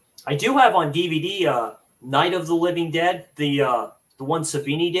 I do have on DVD Night of the Living Dead, the one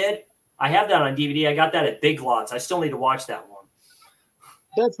Savini did. I have that on DVD. I got that at Big Lots. I still need to watch that one.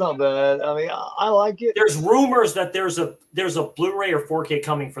 That's not bad. I mean, I like it. There's rumors that there's a Blu-ray or 4K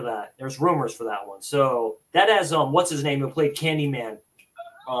coming for that. There's rumors for that one. So that has what's his name who played Candyman.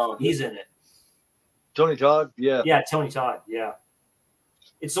 He's in it. Tony Todd, yeah. Yeah, Tony Todd, yeah.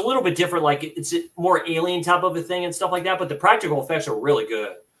 It's a little bit different, like it's a more alien type of a thing and stuff like that, but the practical effects are really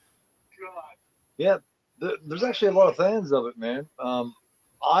good. Yeah, there's actually a lot of fans of it, man.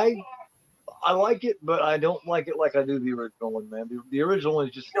 I like it, but I don't like it like I do the original one, man. The original one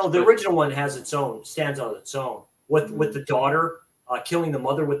is just the original one has its own, stands on its own. With the daughter killing the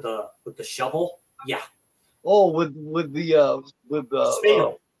mother with the shovel. Yeah. Oh, with the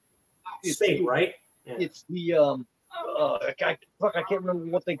Spade. Spade, right? Yeah. It's the I can't remember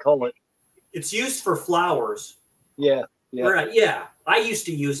what they call it. It's used for flowers. Yeah. Right, yeah. I used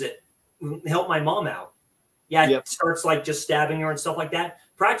to use it, help my mom out. Yeah, it starts like just stabbing her and stuff like that.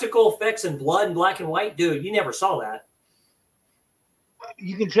 Practical effects and blood and black and white, dude. You never saw that.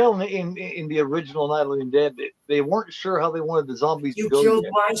 You can tell in the original Night of the Living Dead, they weren't sure how they wanted the zombies to go. You killed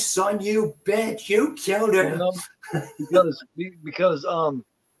my son, you bitch. You killed him. Because the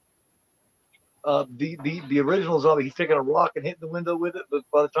original zombie, he's taking a rock and hitting the window with it, but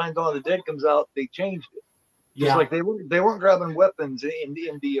by the time Dawn of the Dead comes out, they changed it. Just like they weren't grabbing weapons in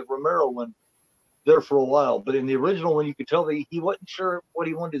the Romero one there for a while, but in the original one, you could tell he wasn't sure what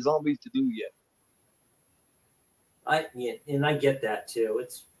he wanted zombies to do yet. I get that too.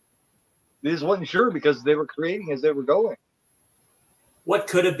 They just wasn't sure because they were creating as they were going. What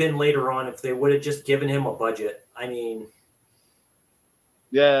could have been later on if they would have just given him a budget? I mean,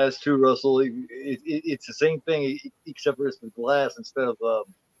 yeah, it's true, Russell. It's the same thing except for it's with glass instead of a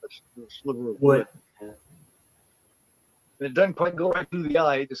sliver of wood. Yeah. It doesn't quite go right through the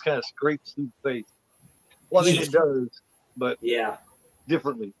eye; it just kind of scrapes through the face. Well, I think it does, but yeah,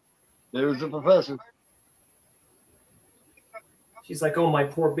 differently. There's the professor. She's like, "Oh, my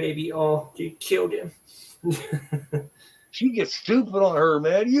poor baby! Oh, you killed him." She gets stupid on her,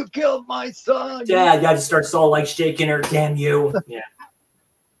 man. You killed my son. Yeah, I just starts all like shaking her. Damn you! Yeah.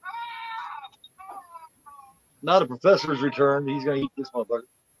 Now the professor's returned. He's gonna eat this motherfucker.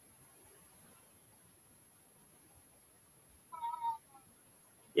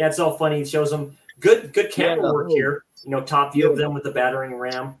 Yeah, it's all funny. It shows them good camera work here. Top view of them with the battering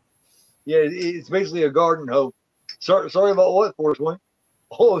ram. Yeah, it's basically a garden hoe. Sorry about what, Forrest Wayne?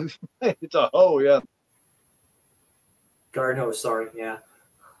 Oh, it's a hoe, yeah. Garden hose, sorry, yeah.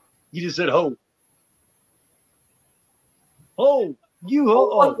 You just said hoe. Oh, you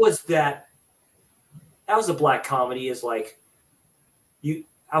hoe. Oh, what was that? That was a black comedy. Is like,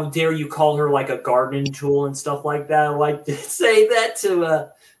 how dare you call her like a gardening tool and stuff like that? I like to say that to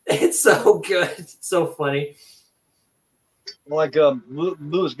it's so good. It's so funny. Like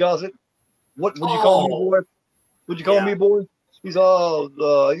Louis Gossett. What would you call me, boy? Would you call me, boy? He's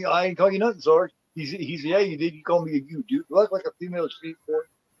I ain't call you nothing, Sarge. He's yeah, you did. You call me a you, dude. You look like a female sheep, boy.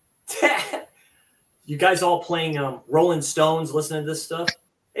 You guys all playing Rolling Stones, listening to this stuff?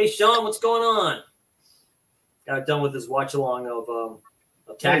 Hey, Sean, what's going on? Got done with his watch along of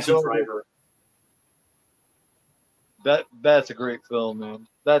a Taxi Driver. That's a great film, man.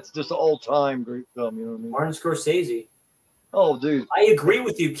 That's just an all-time great film. You know what I mean? Martin Scorsese. Oh, dude. I agree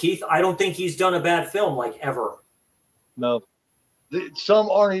with you, Keith. I don't think he's done a bad film, like, ever. No.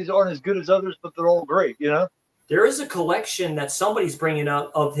 Some aren't as good as others, but they're all great, you know? There is a collection that somebody's bringing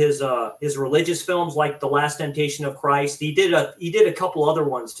up of his religious films, like The Last Temptation of Christ. He did a couple other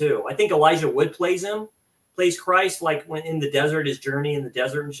ones, too. I think Elijah Wood plays Christ, like when in the desert, his journey in the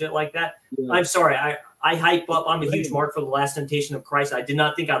desert and shit like that. Yeah. I'm sorry. I hype up. I'm a huge mark for The Last Temptation of Christ. I did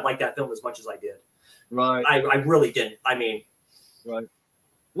not think I'd like that film as much as I did. Right. I really didn't. I mean, Right.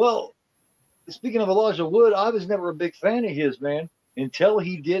 Well, speaking of Elijah Wood, I was never a big fan of his, man, until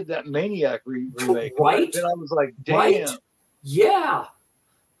he did that Maniac remake. Right. Then I was like, damn. Right? Yeah.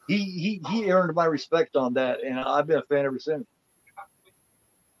 He earned my respect on that, and I've been a fan ever since.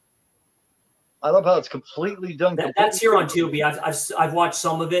 I love how it's completely done. That's here on Tubi. I've watched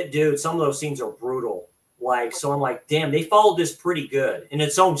some of it, dude. Some of those scenes are brutal. Like, so I'm like, damn, they followed this pretty good in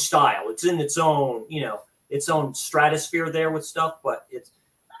its own style. It's in its own, you know, its own stratosphere there with stuff, but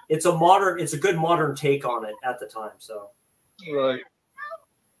it's a good modern take on it at the time. So right.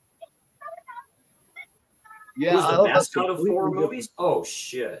 Yeah, who's the mascot of horror movies? Oh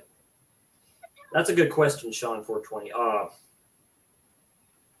shit. That's a good question, Sean 420.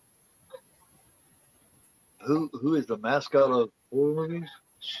 Who is the mascot of horror movies?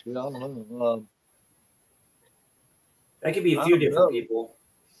 Shit, I don't know. That could be a few different people.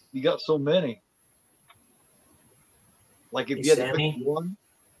 You got so many. Like if you had to pick one,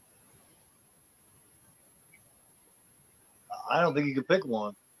 I don't think you could pick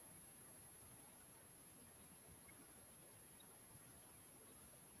one.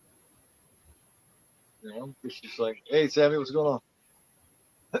 You know, it's just like, hey, Sammy, what's going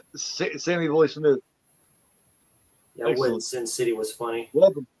on? Sammy Boy Smith. Yeah, when Sin City was funny.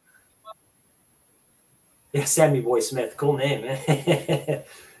 Welcome. Yeah, Sammy Boy Smith. Cool name, man.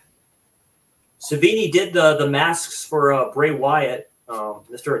 Savini did the masks for Bray Wyatt,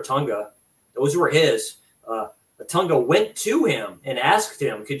 Mr. Atunga. Those were his. Atunga went to him and asked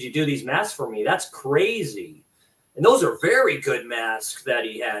him, could you do these masks for me? That's crazy. And those are very good masks that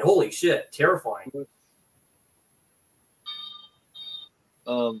he had. Holy shit, terrifying.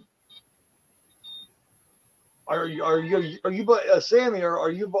 Are you by Sammy? Or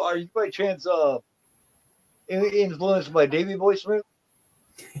are you by chance influenced by Davey Boy Smith?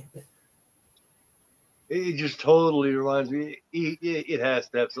 It just totally reminds me. It has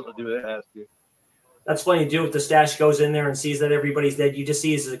to have something to do with it. It has to. That's funny, dude. If the stash goes in there and sees that everybody's dead, you just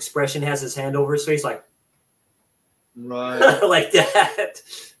see his expression, has his hand over his face, like, right, like that.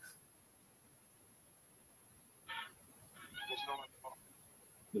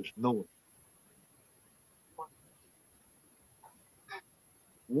 There's no one.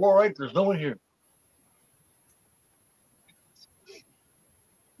 All right, there's no one here.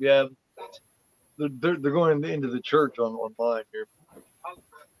 Yeah, they're going into the church on mine here.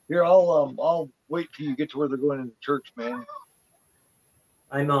 Here, I'll wait till you get to where they're going into church, man.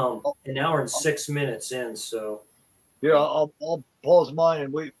 I'm an hour and 6 minutes in, so. Yeah, I'll pause mine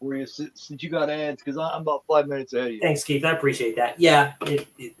and wait for you since you got ads, because I'm about 5 minutes ahead of you. Thanks, Keith. I appreciate that. Yeah,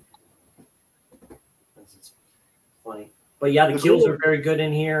 it's funny. But yeah, the kills are very good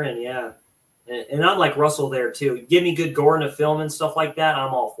in here, and yeah. And I'm like Russell there, too. Give me good gore in a film and stuff like that,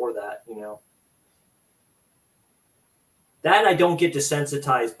 I'm all for that, you know. That I don't get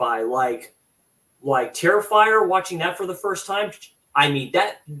desensitized by. Like Terrifier, watching that for the first time, I mean,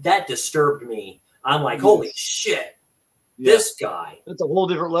 that disturbed me. I'm like, holy shit, this guy. It's a whole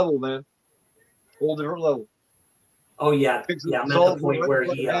different level, man. Whole different level. Oh, yeah. Yeah, I'm at the point where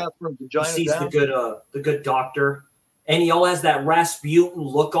he sees the good doctor. And he all has that Rasputin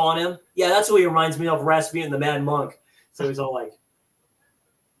look on him. Yeah, that's what he reminds me of, Rasputin, the Mad Monk. So he's all like,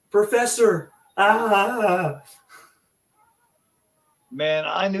 Professor, ah. Man,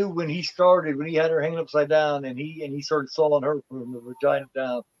 I knew when he had her hanging upside down and he started sawing her from the vagina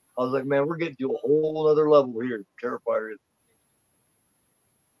down. I was like, man, we're getting to a whole other level here. Terrifier is.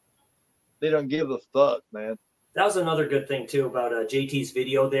 They don't give a fuck, man. That was another good thing too about JT's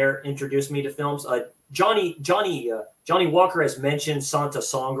video there. Introduced me to films. Johnny Walker has mentioned Santa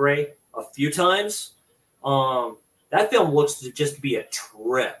Sangre a few times. That film looks to just be a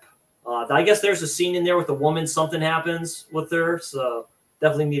trip. I guess there's a scene in there with a woman. Something happens with her, so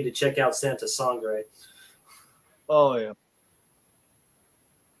definitely need to check out Santa Sangre. Oh yeah.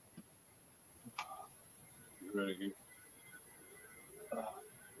 A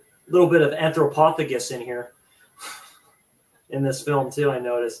little bit of Anthropophagus in here. In this film too, I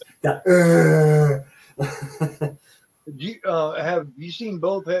noticed. Have you seen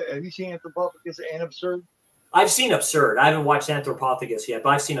both? Have you seen Anthropophagus and Absurd? I've seen Absurd. I haven't watched Anthropophagus yet, but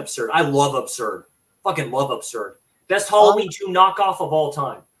I've seen Absurd. I love Absurd. Fucking love Absurd. Best Halloween 2 knockoff of all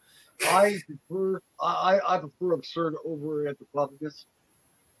time. I prefer Absurd over Anthropophagus.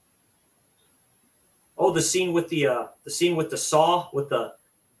 Oh, the scene with the saw with the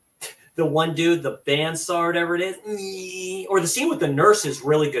one dude, the bandsaw or whatever it is. Or the scene with the nurse is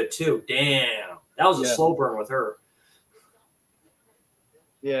really good too. Damn. That was a slow burn with her.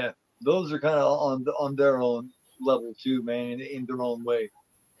 Yeah. Those are kind of on their own level too, man, in their own way.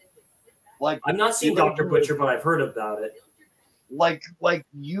 Like I've not seen Dr. Butcher, but I've heard about it. like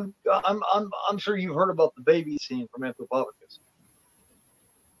you, I'm sure you've heard about the baby scene from Anthropophagus.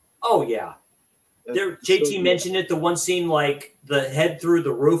 Oh yeah. There, JT mentioned it. The one scene, like the head through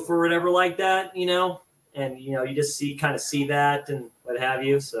the roof or whatever, like that, you know, and you know, you just kind of see that and what have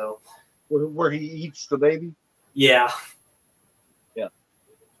you. So, where he eats the baby. Yeah,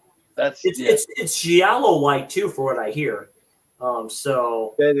 that's it's giallo-like too, for what I hear.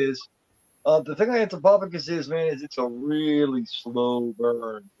 So that is. The thing on Anthropophagus is, man, is it's a really slow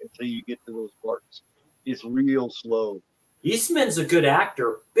burn until you get to those parts. It's real slow. Eastman's a good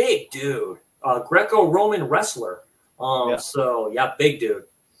actor, big dude. Greco-Roman wrestler. So yeah, big dude.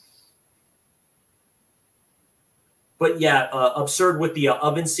 But yeah, absurd with the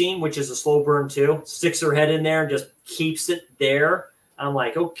oven scene, which is a slow burn too. Sticks her head in there and just keeps it there. I'm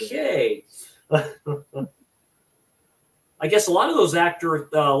like, okay. I guess a lot of those actors,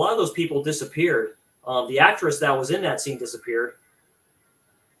 a lot of those people disappeared. The actress that was in that scene disappeared.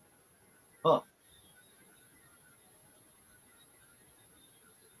 Huh.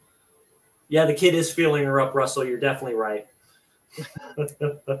 Yeah, the kid is feeling her up, Russell. You're definitely right.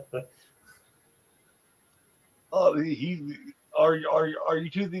 Oh, are you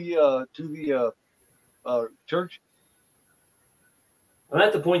to the church? I'm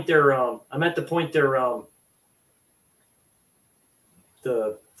at the point there.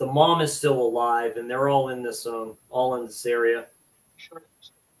 The mom is still alive, and they're all in this area.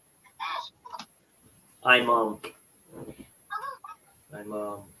 I'm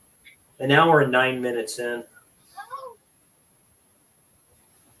an hour and 9 minutes in.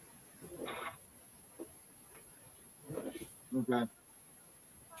 Okay.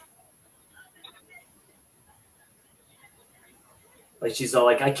 Like she's all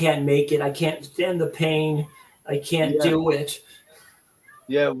like, I can't make it. I can't stand the pain. I can't do it.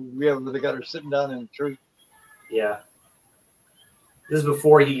 Yeah, they got her sitting down in the church. Yeah. This is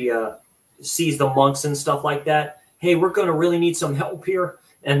before he sees the monks and stuff like that. Hey, we're going to really need some help here.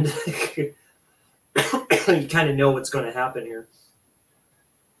 And you kind of know what's going to happen here.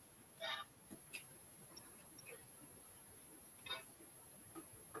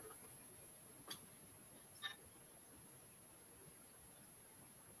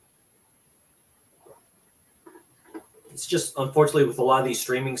 It's just, unfortunately, with a lot of these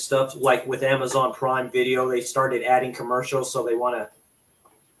streaming stuff, like with Amazon Prime Video, they started adding commercials, so they want to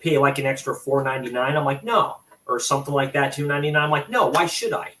pay like an extra $4.99. I'm like, no. Or something like that, $2.99. I'm like, no, why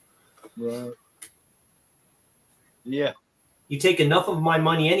should I? Right. Yeah. You take enough of my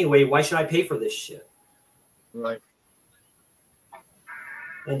money anyway. Why should I pay for this shit? Right.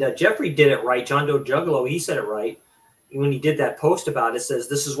 And Jeffrey did it right. John Doe Juggalo, he said it right. When he did that post about it, says,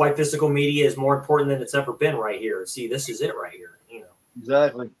 this is why physical media is more important than it's ever been right here. See, this is it right here. You know.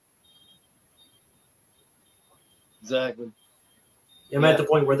 Exactly. I'm at the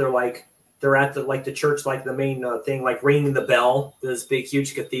point where they're at the church, like the main thing, like ringing the bell, this big,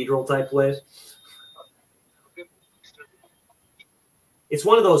 huge cathedral type place. It's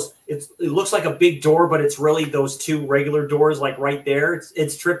one of those, it looks like a big door, but it's really those two regular doors, like right there.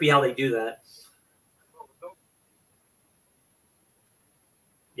 It's trippy how they do that.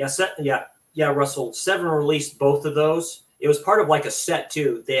 Yeah, Russell. 7 released both of those. It was part of like a set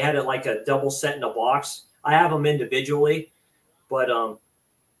too. They had it like a double set in a box. I have them individually, but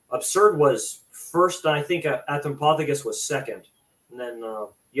Absurd was first, and I think Anthropophagus was second. And then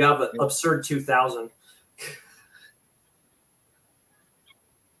you have Absurd 2000.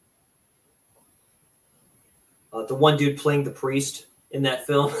 The one dude playing the priest in that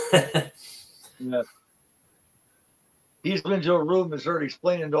film. Yeah. He's been to a room and started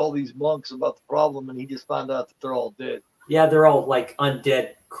explaining to all these monks about the problem, and he just found out that they're all dead. Yeah, they're all like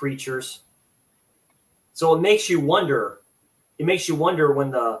undead creatures. So it makes you wonder. It makes you wonder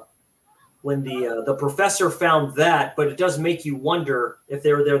when the professor found that, but it does make you wonder if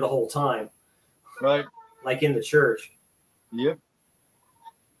they were there the whole time. Right. Like in the church. Yep.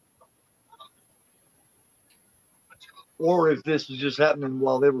 Or if this was just happening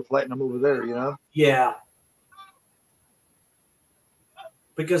while they were fighting them over there, you know? Yeah.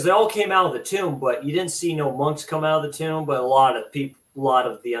 Because they all came out of the tomb, but you didn't see no monks come out of the tomb, but a lot of the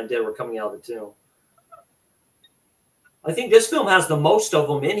undead were coming out of the tomb. I think this film has the most of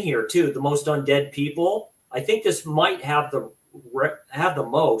them in here too, the most undead people. I think this might have the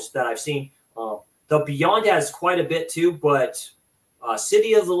most that I've seen. The Beyond has quite a bit too, but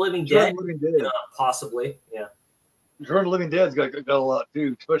City of the Living Dead, possibly, yeah. Return of the Living Dead's got a lot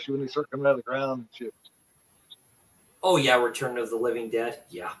too, especially when they start coming out of the ground and shit. Oh yeah, Return of the Living Dead,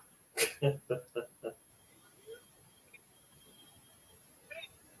 yeah.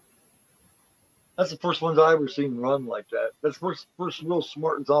 That's the first ones I ever seen run like that. That's the first real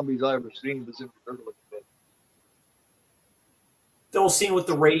smart zombies I ever seen was in the Turtle. The whole scene with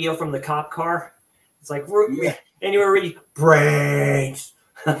the radio from the cop car. It's like, Yeah. anywhere ready, brains.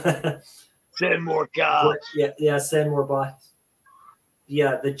 Send more cops. Yeah, send more bots.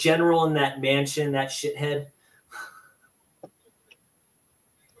 Yeah, the general in that mansion, that shithead.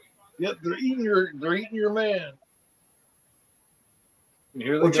 Yep, they're eating your man. And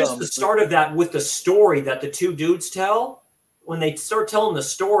here they Or just come. the start of that with the story that the two dudes tell. When they start telling the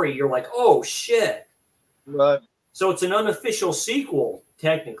story, you're like, oh shit. Right. So it's an unofficial sequel,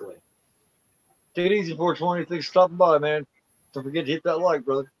 technically. Take it easy, 420. Thanks for stopping by, man. Don't forget to hit that like,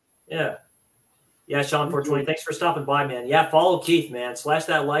 brother. Yeah. Yeah, Sean 420. Thanks for stopping by, man. Yeah, follow Keith, man. Slash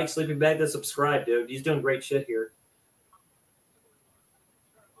that like, sleeping bag, that subscribe, dude. He's doing great shit here.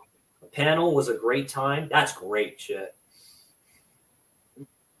 The panel was a great time. That's great shit.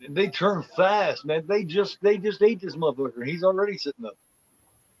 They turn fast, man. They just ate this motherfucker. He's already sitting up.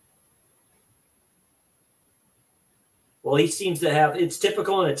 Well, he seems to have. It's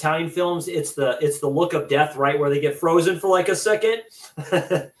typical in Italian films. It's the look of death, right, where they get frozen for like a second.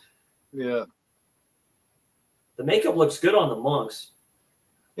 Yeah. The makeup looks good on the monks.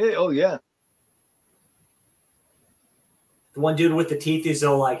 Yeah. Oh yeah. The one dude with the teeth is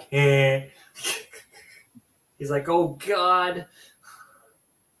all like, eh. He's like, oh god.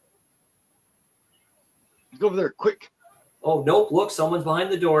 Go over there quick. Oh nope! Look, someone's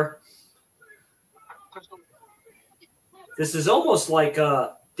behind the door. This is almost like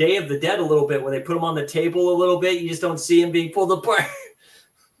Day of the Dead a little bit, where they put him on the table a little bit. You just don't see him being pulled apart.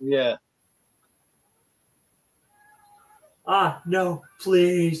 Yeah. Ah, no,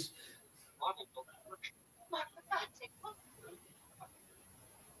 please.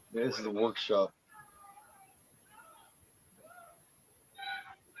 Yeah, this is the workshop.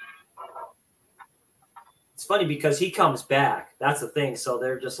 It's funny because he comes back. That's the thing. So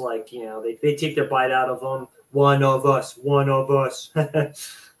they're just like, you know, they take their bite out of him. One of us.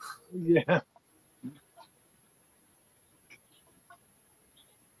 Yeah.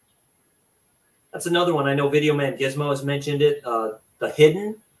 That's another one. I know Video Man Gizmo has mentioned it. The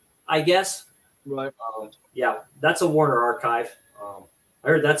Hidden, I guess. Right. Yeah, that's a Warner archive. I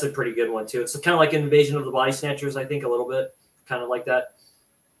heard that's a pretty good one too. It's kind of like Invasion of the Body Snatchers, I think, a little bit. Kind of like that.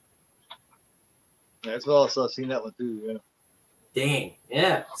 Yeah, that's also I've seen that one too. Yeah. Dang.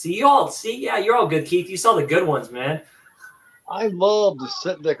 Yeah. Yeah, you're all good, Keith. You saw the good ones, man. I love the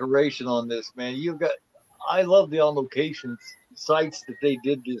set decoration on this, man. I love the on location sites that they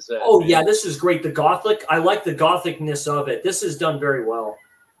did this at. Oh, yeah, this is great. The Gothic, I like the Gothicness of it. This is done very well.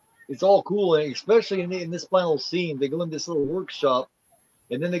 It's all cool, and especially in this final scene, they go in this little workshop,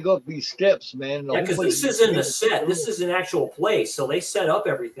 and then they go up these steps, man. Yeah, because this isn't a set. This is an actual place, so they set up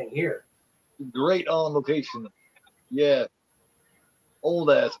everything here. Great on location. Yeah.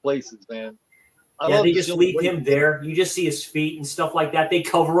 Old-ass places, man. Yeah, they just leave him there. You just see his feet and stuff like that. They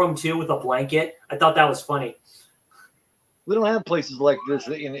cover him, too, with a blanket. I thought that was funny. We don't have places like this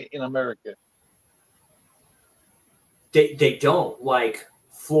in America. They don't. Like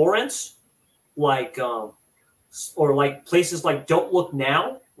Florence, like or like places like Don't Look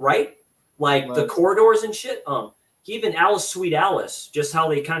Now, right? Like the corridors and shit. Even Alice Sweet Alice, just how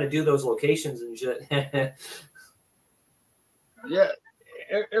they kind of do those locations and shit. Yeah.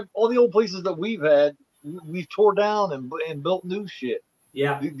 All the old places that we've had, we've tore down and built new shit.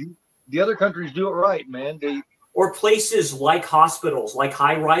 Yeah. The other countries do it right, man. Or places like hospitals, like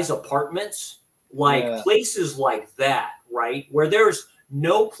high-rise apartments, like places like that, right? Where there's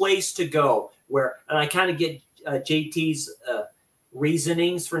no place to go. And I kind of get JT's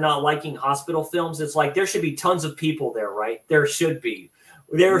reasonings for not liking hospital films. It's like there should be tons of people there, right? There should be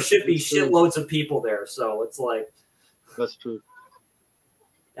shitloads of people there. So it's like that's true.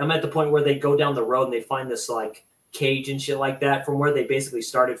 I'm at the point where they go down the road and they find this like cage and shit like that from where they basically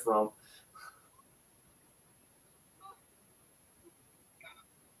started from.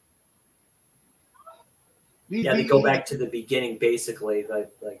 Yeah, they go back to the beginning, basically.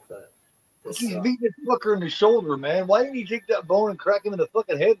 He's beating this fucker in the shoulder, man. Why didn't he take that bone and crack him in the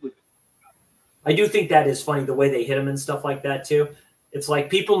fucking head with it? I do think that is funny, the way they hit him and stuff like that, too. It's like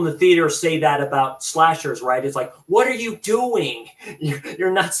people in the theater say that about slashers, right? It's like, what are you doing?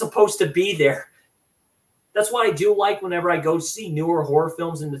 You're not supposed to be there. That's what I do like whenever I go see newer horror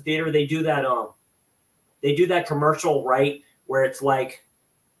films in the theater. They do that commercial, right? Where it's like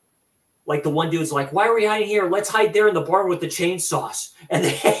the one dude's like, why are we hiding here? Let's hide there in the barn with the chainsaws. And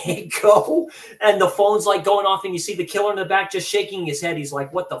they go, and the phone's like going off, and you see the killer in the back just shaking his head. He's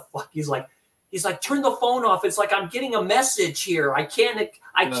like, what the fuck? He's like, He's like, turn the phone off. It's like I'm getting a message here. I can't.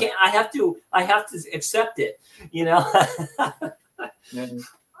 I have to accept it. You know. Yeah.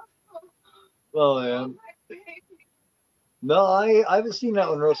 Well, man. No, I haven't seen that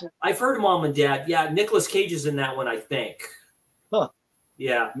one, Russell. I've heard Mom and Dad. Yeah, Nicolas Cage is in that one, I think. Huh.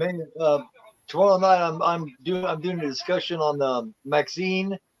 Yeah. Man, tomorrow night I'm doing a discussion on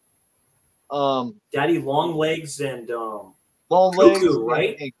Maxine. Daddy Longlegs and Long Cuckoo, Legs,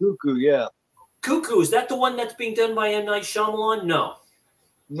 right? And Cuckoo, yeah. Cuckoo, is that the one that's being done by M. Night Shyamalan? No.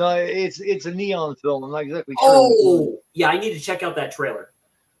 No, it's a neon film. I'm not exactly sure. Oh, yeah, I need to check out that trailer.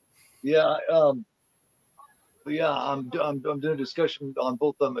 Yeah, but yeah, I'm doing a discussion on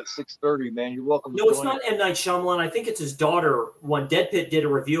both of them at 6:30. Man, you're welcome. No, it's not M. Night Shyamalan. I think it's his daughter. When Dead Pit did a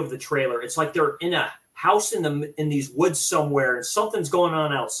review of the trailer, it's like they're in a house in these woods somewhere, and something's going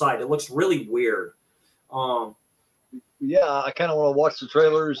on outside. It looks really weird. Yeah, I kind of want to watch the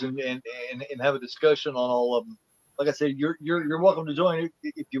trailers and have a discussion on all of them. Like I said, you're welcome to join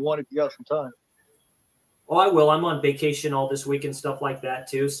if you want, if you got some time. Oh, I will. I'm on vacation all this week and stuff like that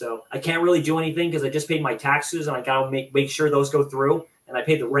too, so I can't really do anything because I just paid my taxes and I gotta make sure those go through, and I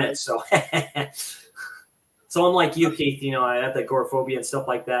paid the rent. So, so I'm like you, Keith. You know, I have that agoraphobia and stuff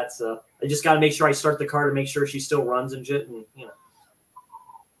like that. So I just gotta make sure I start the car to make sure she still runs and shit, and you know,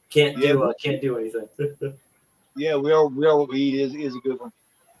 can't do anything. Yeah, we are what we eat is a good one.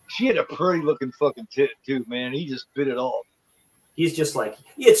 She had a pretty looking fucking tit too, man. He just bit it off. He's just like,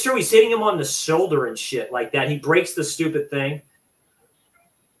 yeah, it's true. He's hitting him on the shoulder and shit like that. He breaks the stupid thing.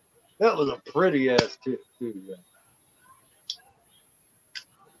 That was a pretty ass tit too. Yeah.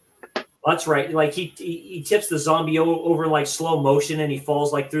 That's right. Like he tips the zombie over like slow motion and he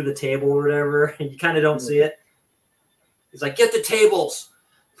falls like through the table or whatever. And you kind of don't see it. He's like, get the tables.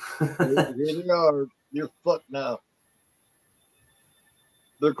 Here they are. You're fucked now.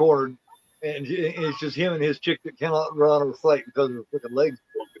 They're cornered. And it's just him and his chick that cannot run or fight because her fucking legs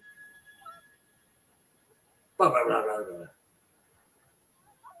broken.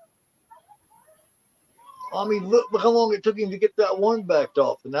 I mean, look how long it took him to get that one backed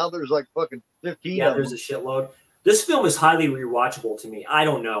off. And now there's like fucking 15. Yeah, there's a shitload. This film is highly rewatchable to me. I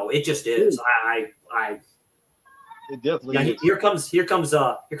don't know. It just is. It definitely is. Here comes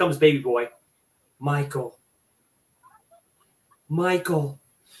baby boy. Michael.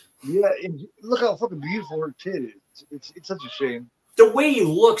 Yeah, and look how fucking beautiful her tit is. It's such a shame. The way he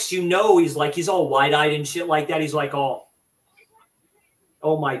looks, you know, he's all wide-eyed and shit like that. He's like, oh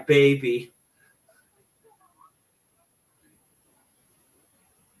my baby.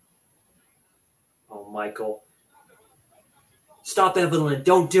 Oh, Michael. Stop, Evelyn.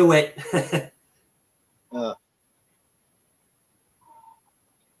 Don't do it.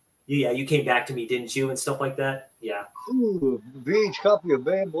 Yeah, you came back to me, didn't you? And stuff like that. Yeah. Ooh, VH copy of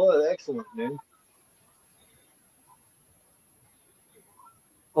Bad Blood. Excellent, man.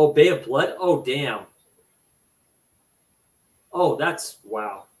 Oh, Bay of Blood? Oh, damn. Oh, that's,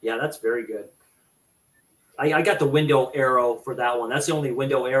 wow. Yeah, that's very good. I got the window arrow for that one. That's the only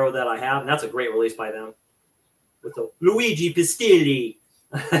window arrow that I have, and that's a great release by them. With the Luigi Pistilli.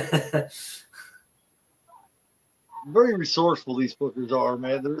 Very resourceful these fuckers are,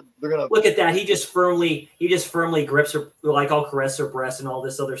 man. They're gonna look at that. He just firmly grips her, like I'll caress her breast and all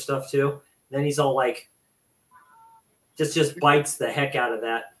this other stuff too. Then he's all like, just bites the heck out of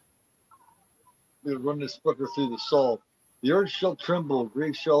that. They'll run this fucker through the saw. The earth shall tremble,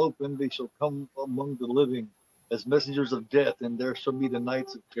 graves shall open, they shall come among the living as messengers of death, and there shall be the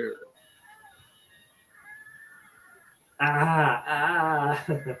nights of terror.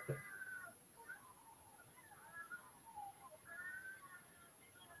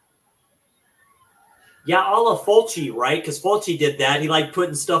 Yeah, a la Fulci, right? Because Fulci did that. He like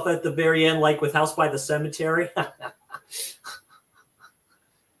putting stuff at the very end, like with House by the Cemetery.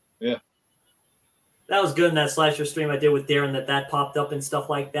 Yeah. That was good in that slasher stream I did with Darren that popped up and stuff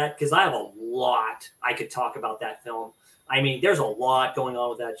like that. Because I have a lot I could talk about that film. I mean, there's a lot going on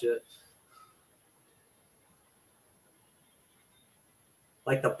with that shit.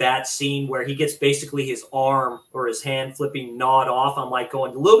 Like the bat scene where he gets basically his arm or his hand flipping gnawed off. I'm like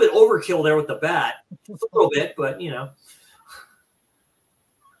going a little bit overkill there with the bat. Just a little bit, but you know.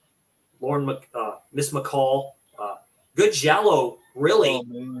 Miss McCall. Good giallo, really.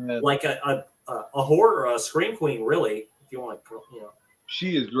 Oh, like a horror, a scream queen, really. If you want to, you know.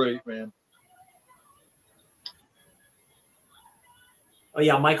 She is great, man. Oh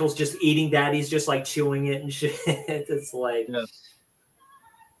yeah, Michael's just eating that. He's just like chewing it and shit. It's like. Yeah.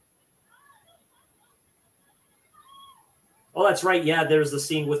 Oh, that's right. Yeah, there's the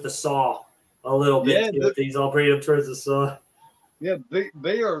scene with the saw a little bit. Yeah, he's all bringing up towards the saw. Yeah,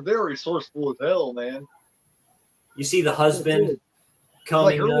 they're resourceful as hell, man. You see the husband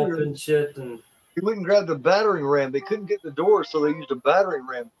coming up and shit, and he went and grabbed a battering ram. They couldn't get the door, so they used a battering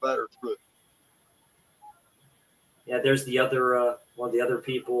ram to batter through it. Yeah, there's the other one of the other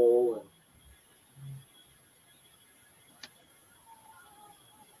people. And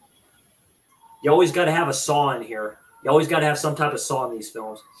you always got to have a saw in here. You always got to have some type of saw in these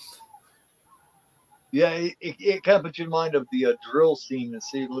films. Yeah, it kind of puts you in mind of the drill scene in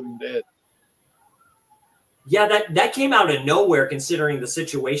City of the Living Dead. Yeah, that came out of nowhere considering the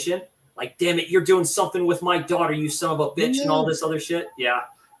situation. Like, damn it, you're doing something with my daughter, you son of a bitch, and all this other shit. Yeah.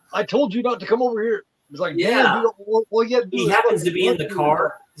 I told you not to come over here. It's like, yeah. Well, yeah. He happens to be in the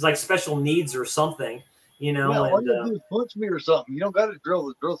car. He's like special needs or something, you know. Yeah, all and, you do is punch me or something. You don't got to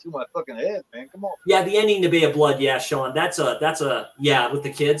drill through my fucking head, man. Come on. Yeah, the ending to Bay of Blood. Yeah, Sean. That's a yeah with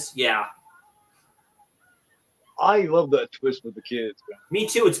the kids. Yeah. I love that twist with the kids, man. Me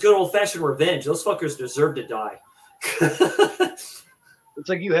too. It's good old fashioned revenge. Those fuckers deserve to die. It's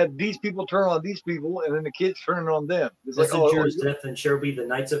like you had these people turn on these people, and then the kids turning on them. It's like, Death and Sherby, the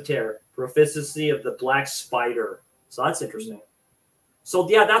Knights of Terror, Proficiency of the Black Spider. So that's interesting. So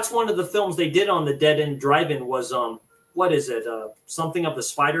yeah, that's one of the films they did on the Dead End Drive-In was what is it? Something of the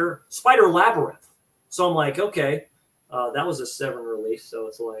Spider Labyrinth. So I'm like, okay, that was a 7 release. So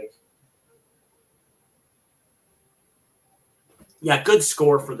it's like, yeah, good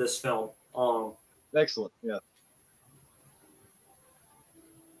score for this film. Excellent, yeah.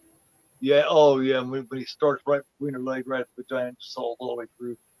 Yeah, oh yeah, when he starts right between her legs, right at the giant soul all the way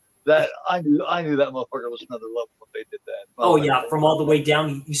through. That I knew that motherfucker was another level when they did that. Oh yeah, from all the way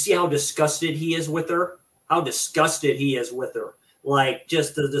down. You see how disgusted he is with her? How disgusted he is with her. Like,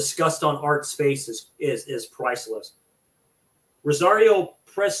 just the disgust on Art's face is priceless. Rosario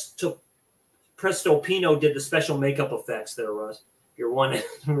Prestopino did the special makeup effects there, Russ. You're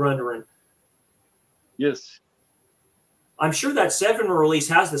wondering. Yes. I'm sure that 7 release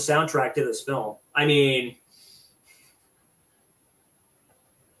has the soundtrack to this film. I mean,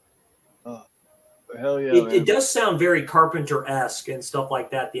 hell yeah! It does sound very Carpenter-esque and stuff like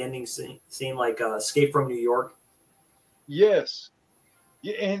that. The ending scene like Escape from New York. Yes,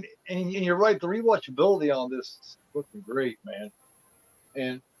 yeah, and you're right. The rewatchability on this is looking great, man.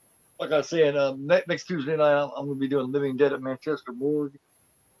 And like I was saying, next Tuesday night I'm going to be doing Living Dead at Manchester Morgue.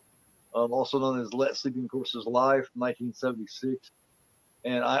 Also known as Let Sleeping Horses Lie from 1976,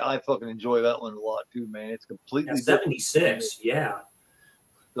 and I fucking enjoy that one a lot too, man. It's completely 76, yeah.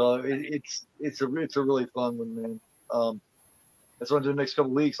 So it's a really fun one, man. That's what I'm doing the next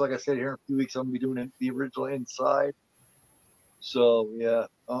couple of weeks. Like I said, here in a few weeks I'm gonna be doing the original Inside. So yeah,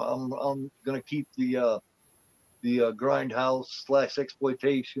 I'm gonna keep the Grindhouse /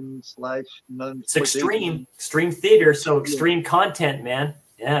 exploitation / non. It's extreme theater, so extreme content, man.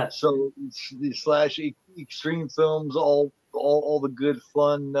 Yeah. So the / extreme films, all the good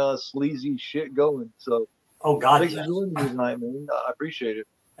fun sleazy shit going. So oh god, thanks for joining me tonight, man. I appreciate it.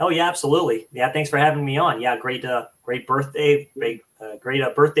 Oh yeah, absolutely. Yeah, thanks for having me on. Yeah, great birthday, great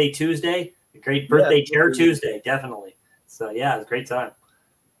birthday Tuesday, great birthday Terror Tuesday, definitely. So yeah, it was a great time.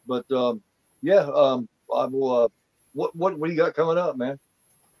 But I will. What do you got coming up, man?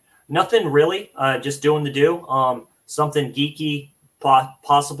 Nothing really. Just doing the do. Something geeky.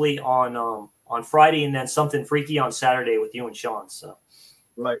 Possibly on Friday, and then something freaky on Saturday with you and Sean. So,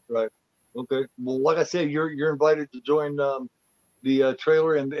 right. Okay. Well, like I said, you're invited to join the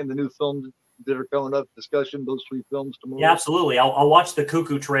trailer and the new films that are coming up. Discussion those 3 films tomorrow. Yeah, absolutely. I'll watch the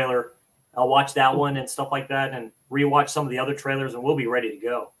Cuckoo trailer. I'll watch that one and stuff like that, and rewatch some of the other trailers, and we'll be ready to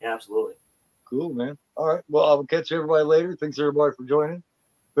go. Yeah, absolutely. Cool, man. All right. Well, I will catch everybody later. Thanks everybody for joining.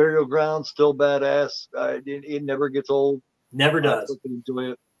 Burial Ground still badass. It never gets old. Never does.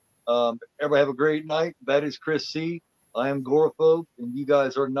 Enjoy it. Everybody have a great night. That is Chris C. I am Goraphobe, and you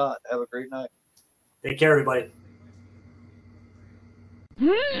guys are not. Have a great night. Take care, everybody.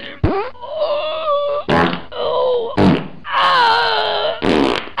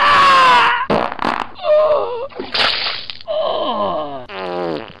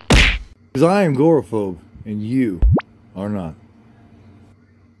 Because I am Goraphobe, and you are not.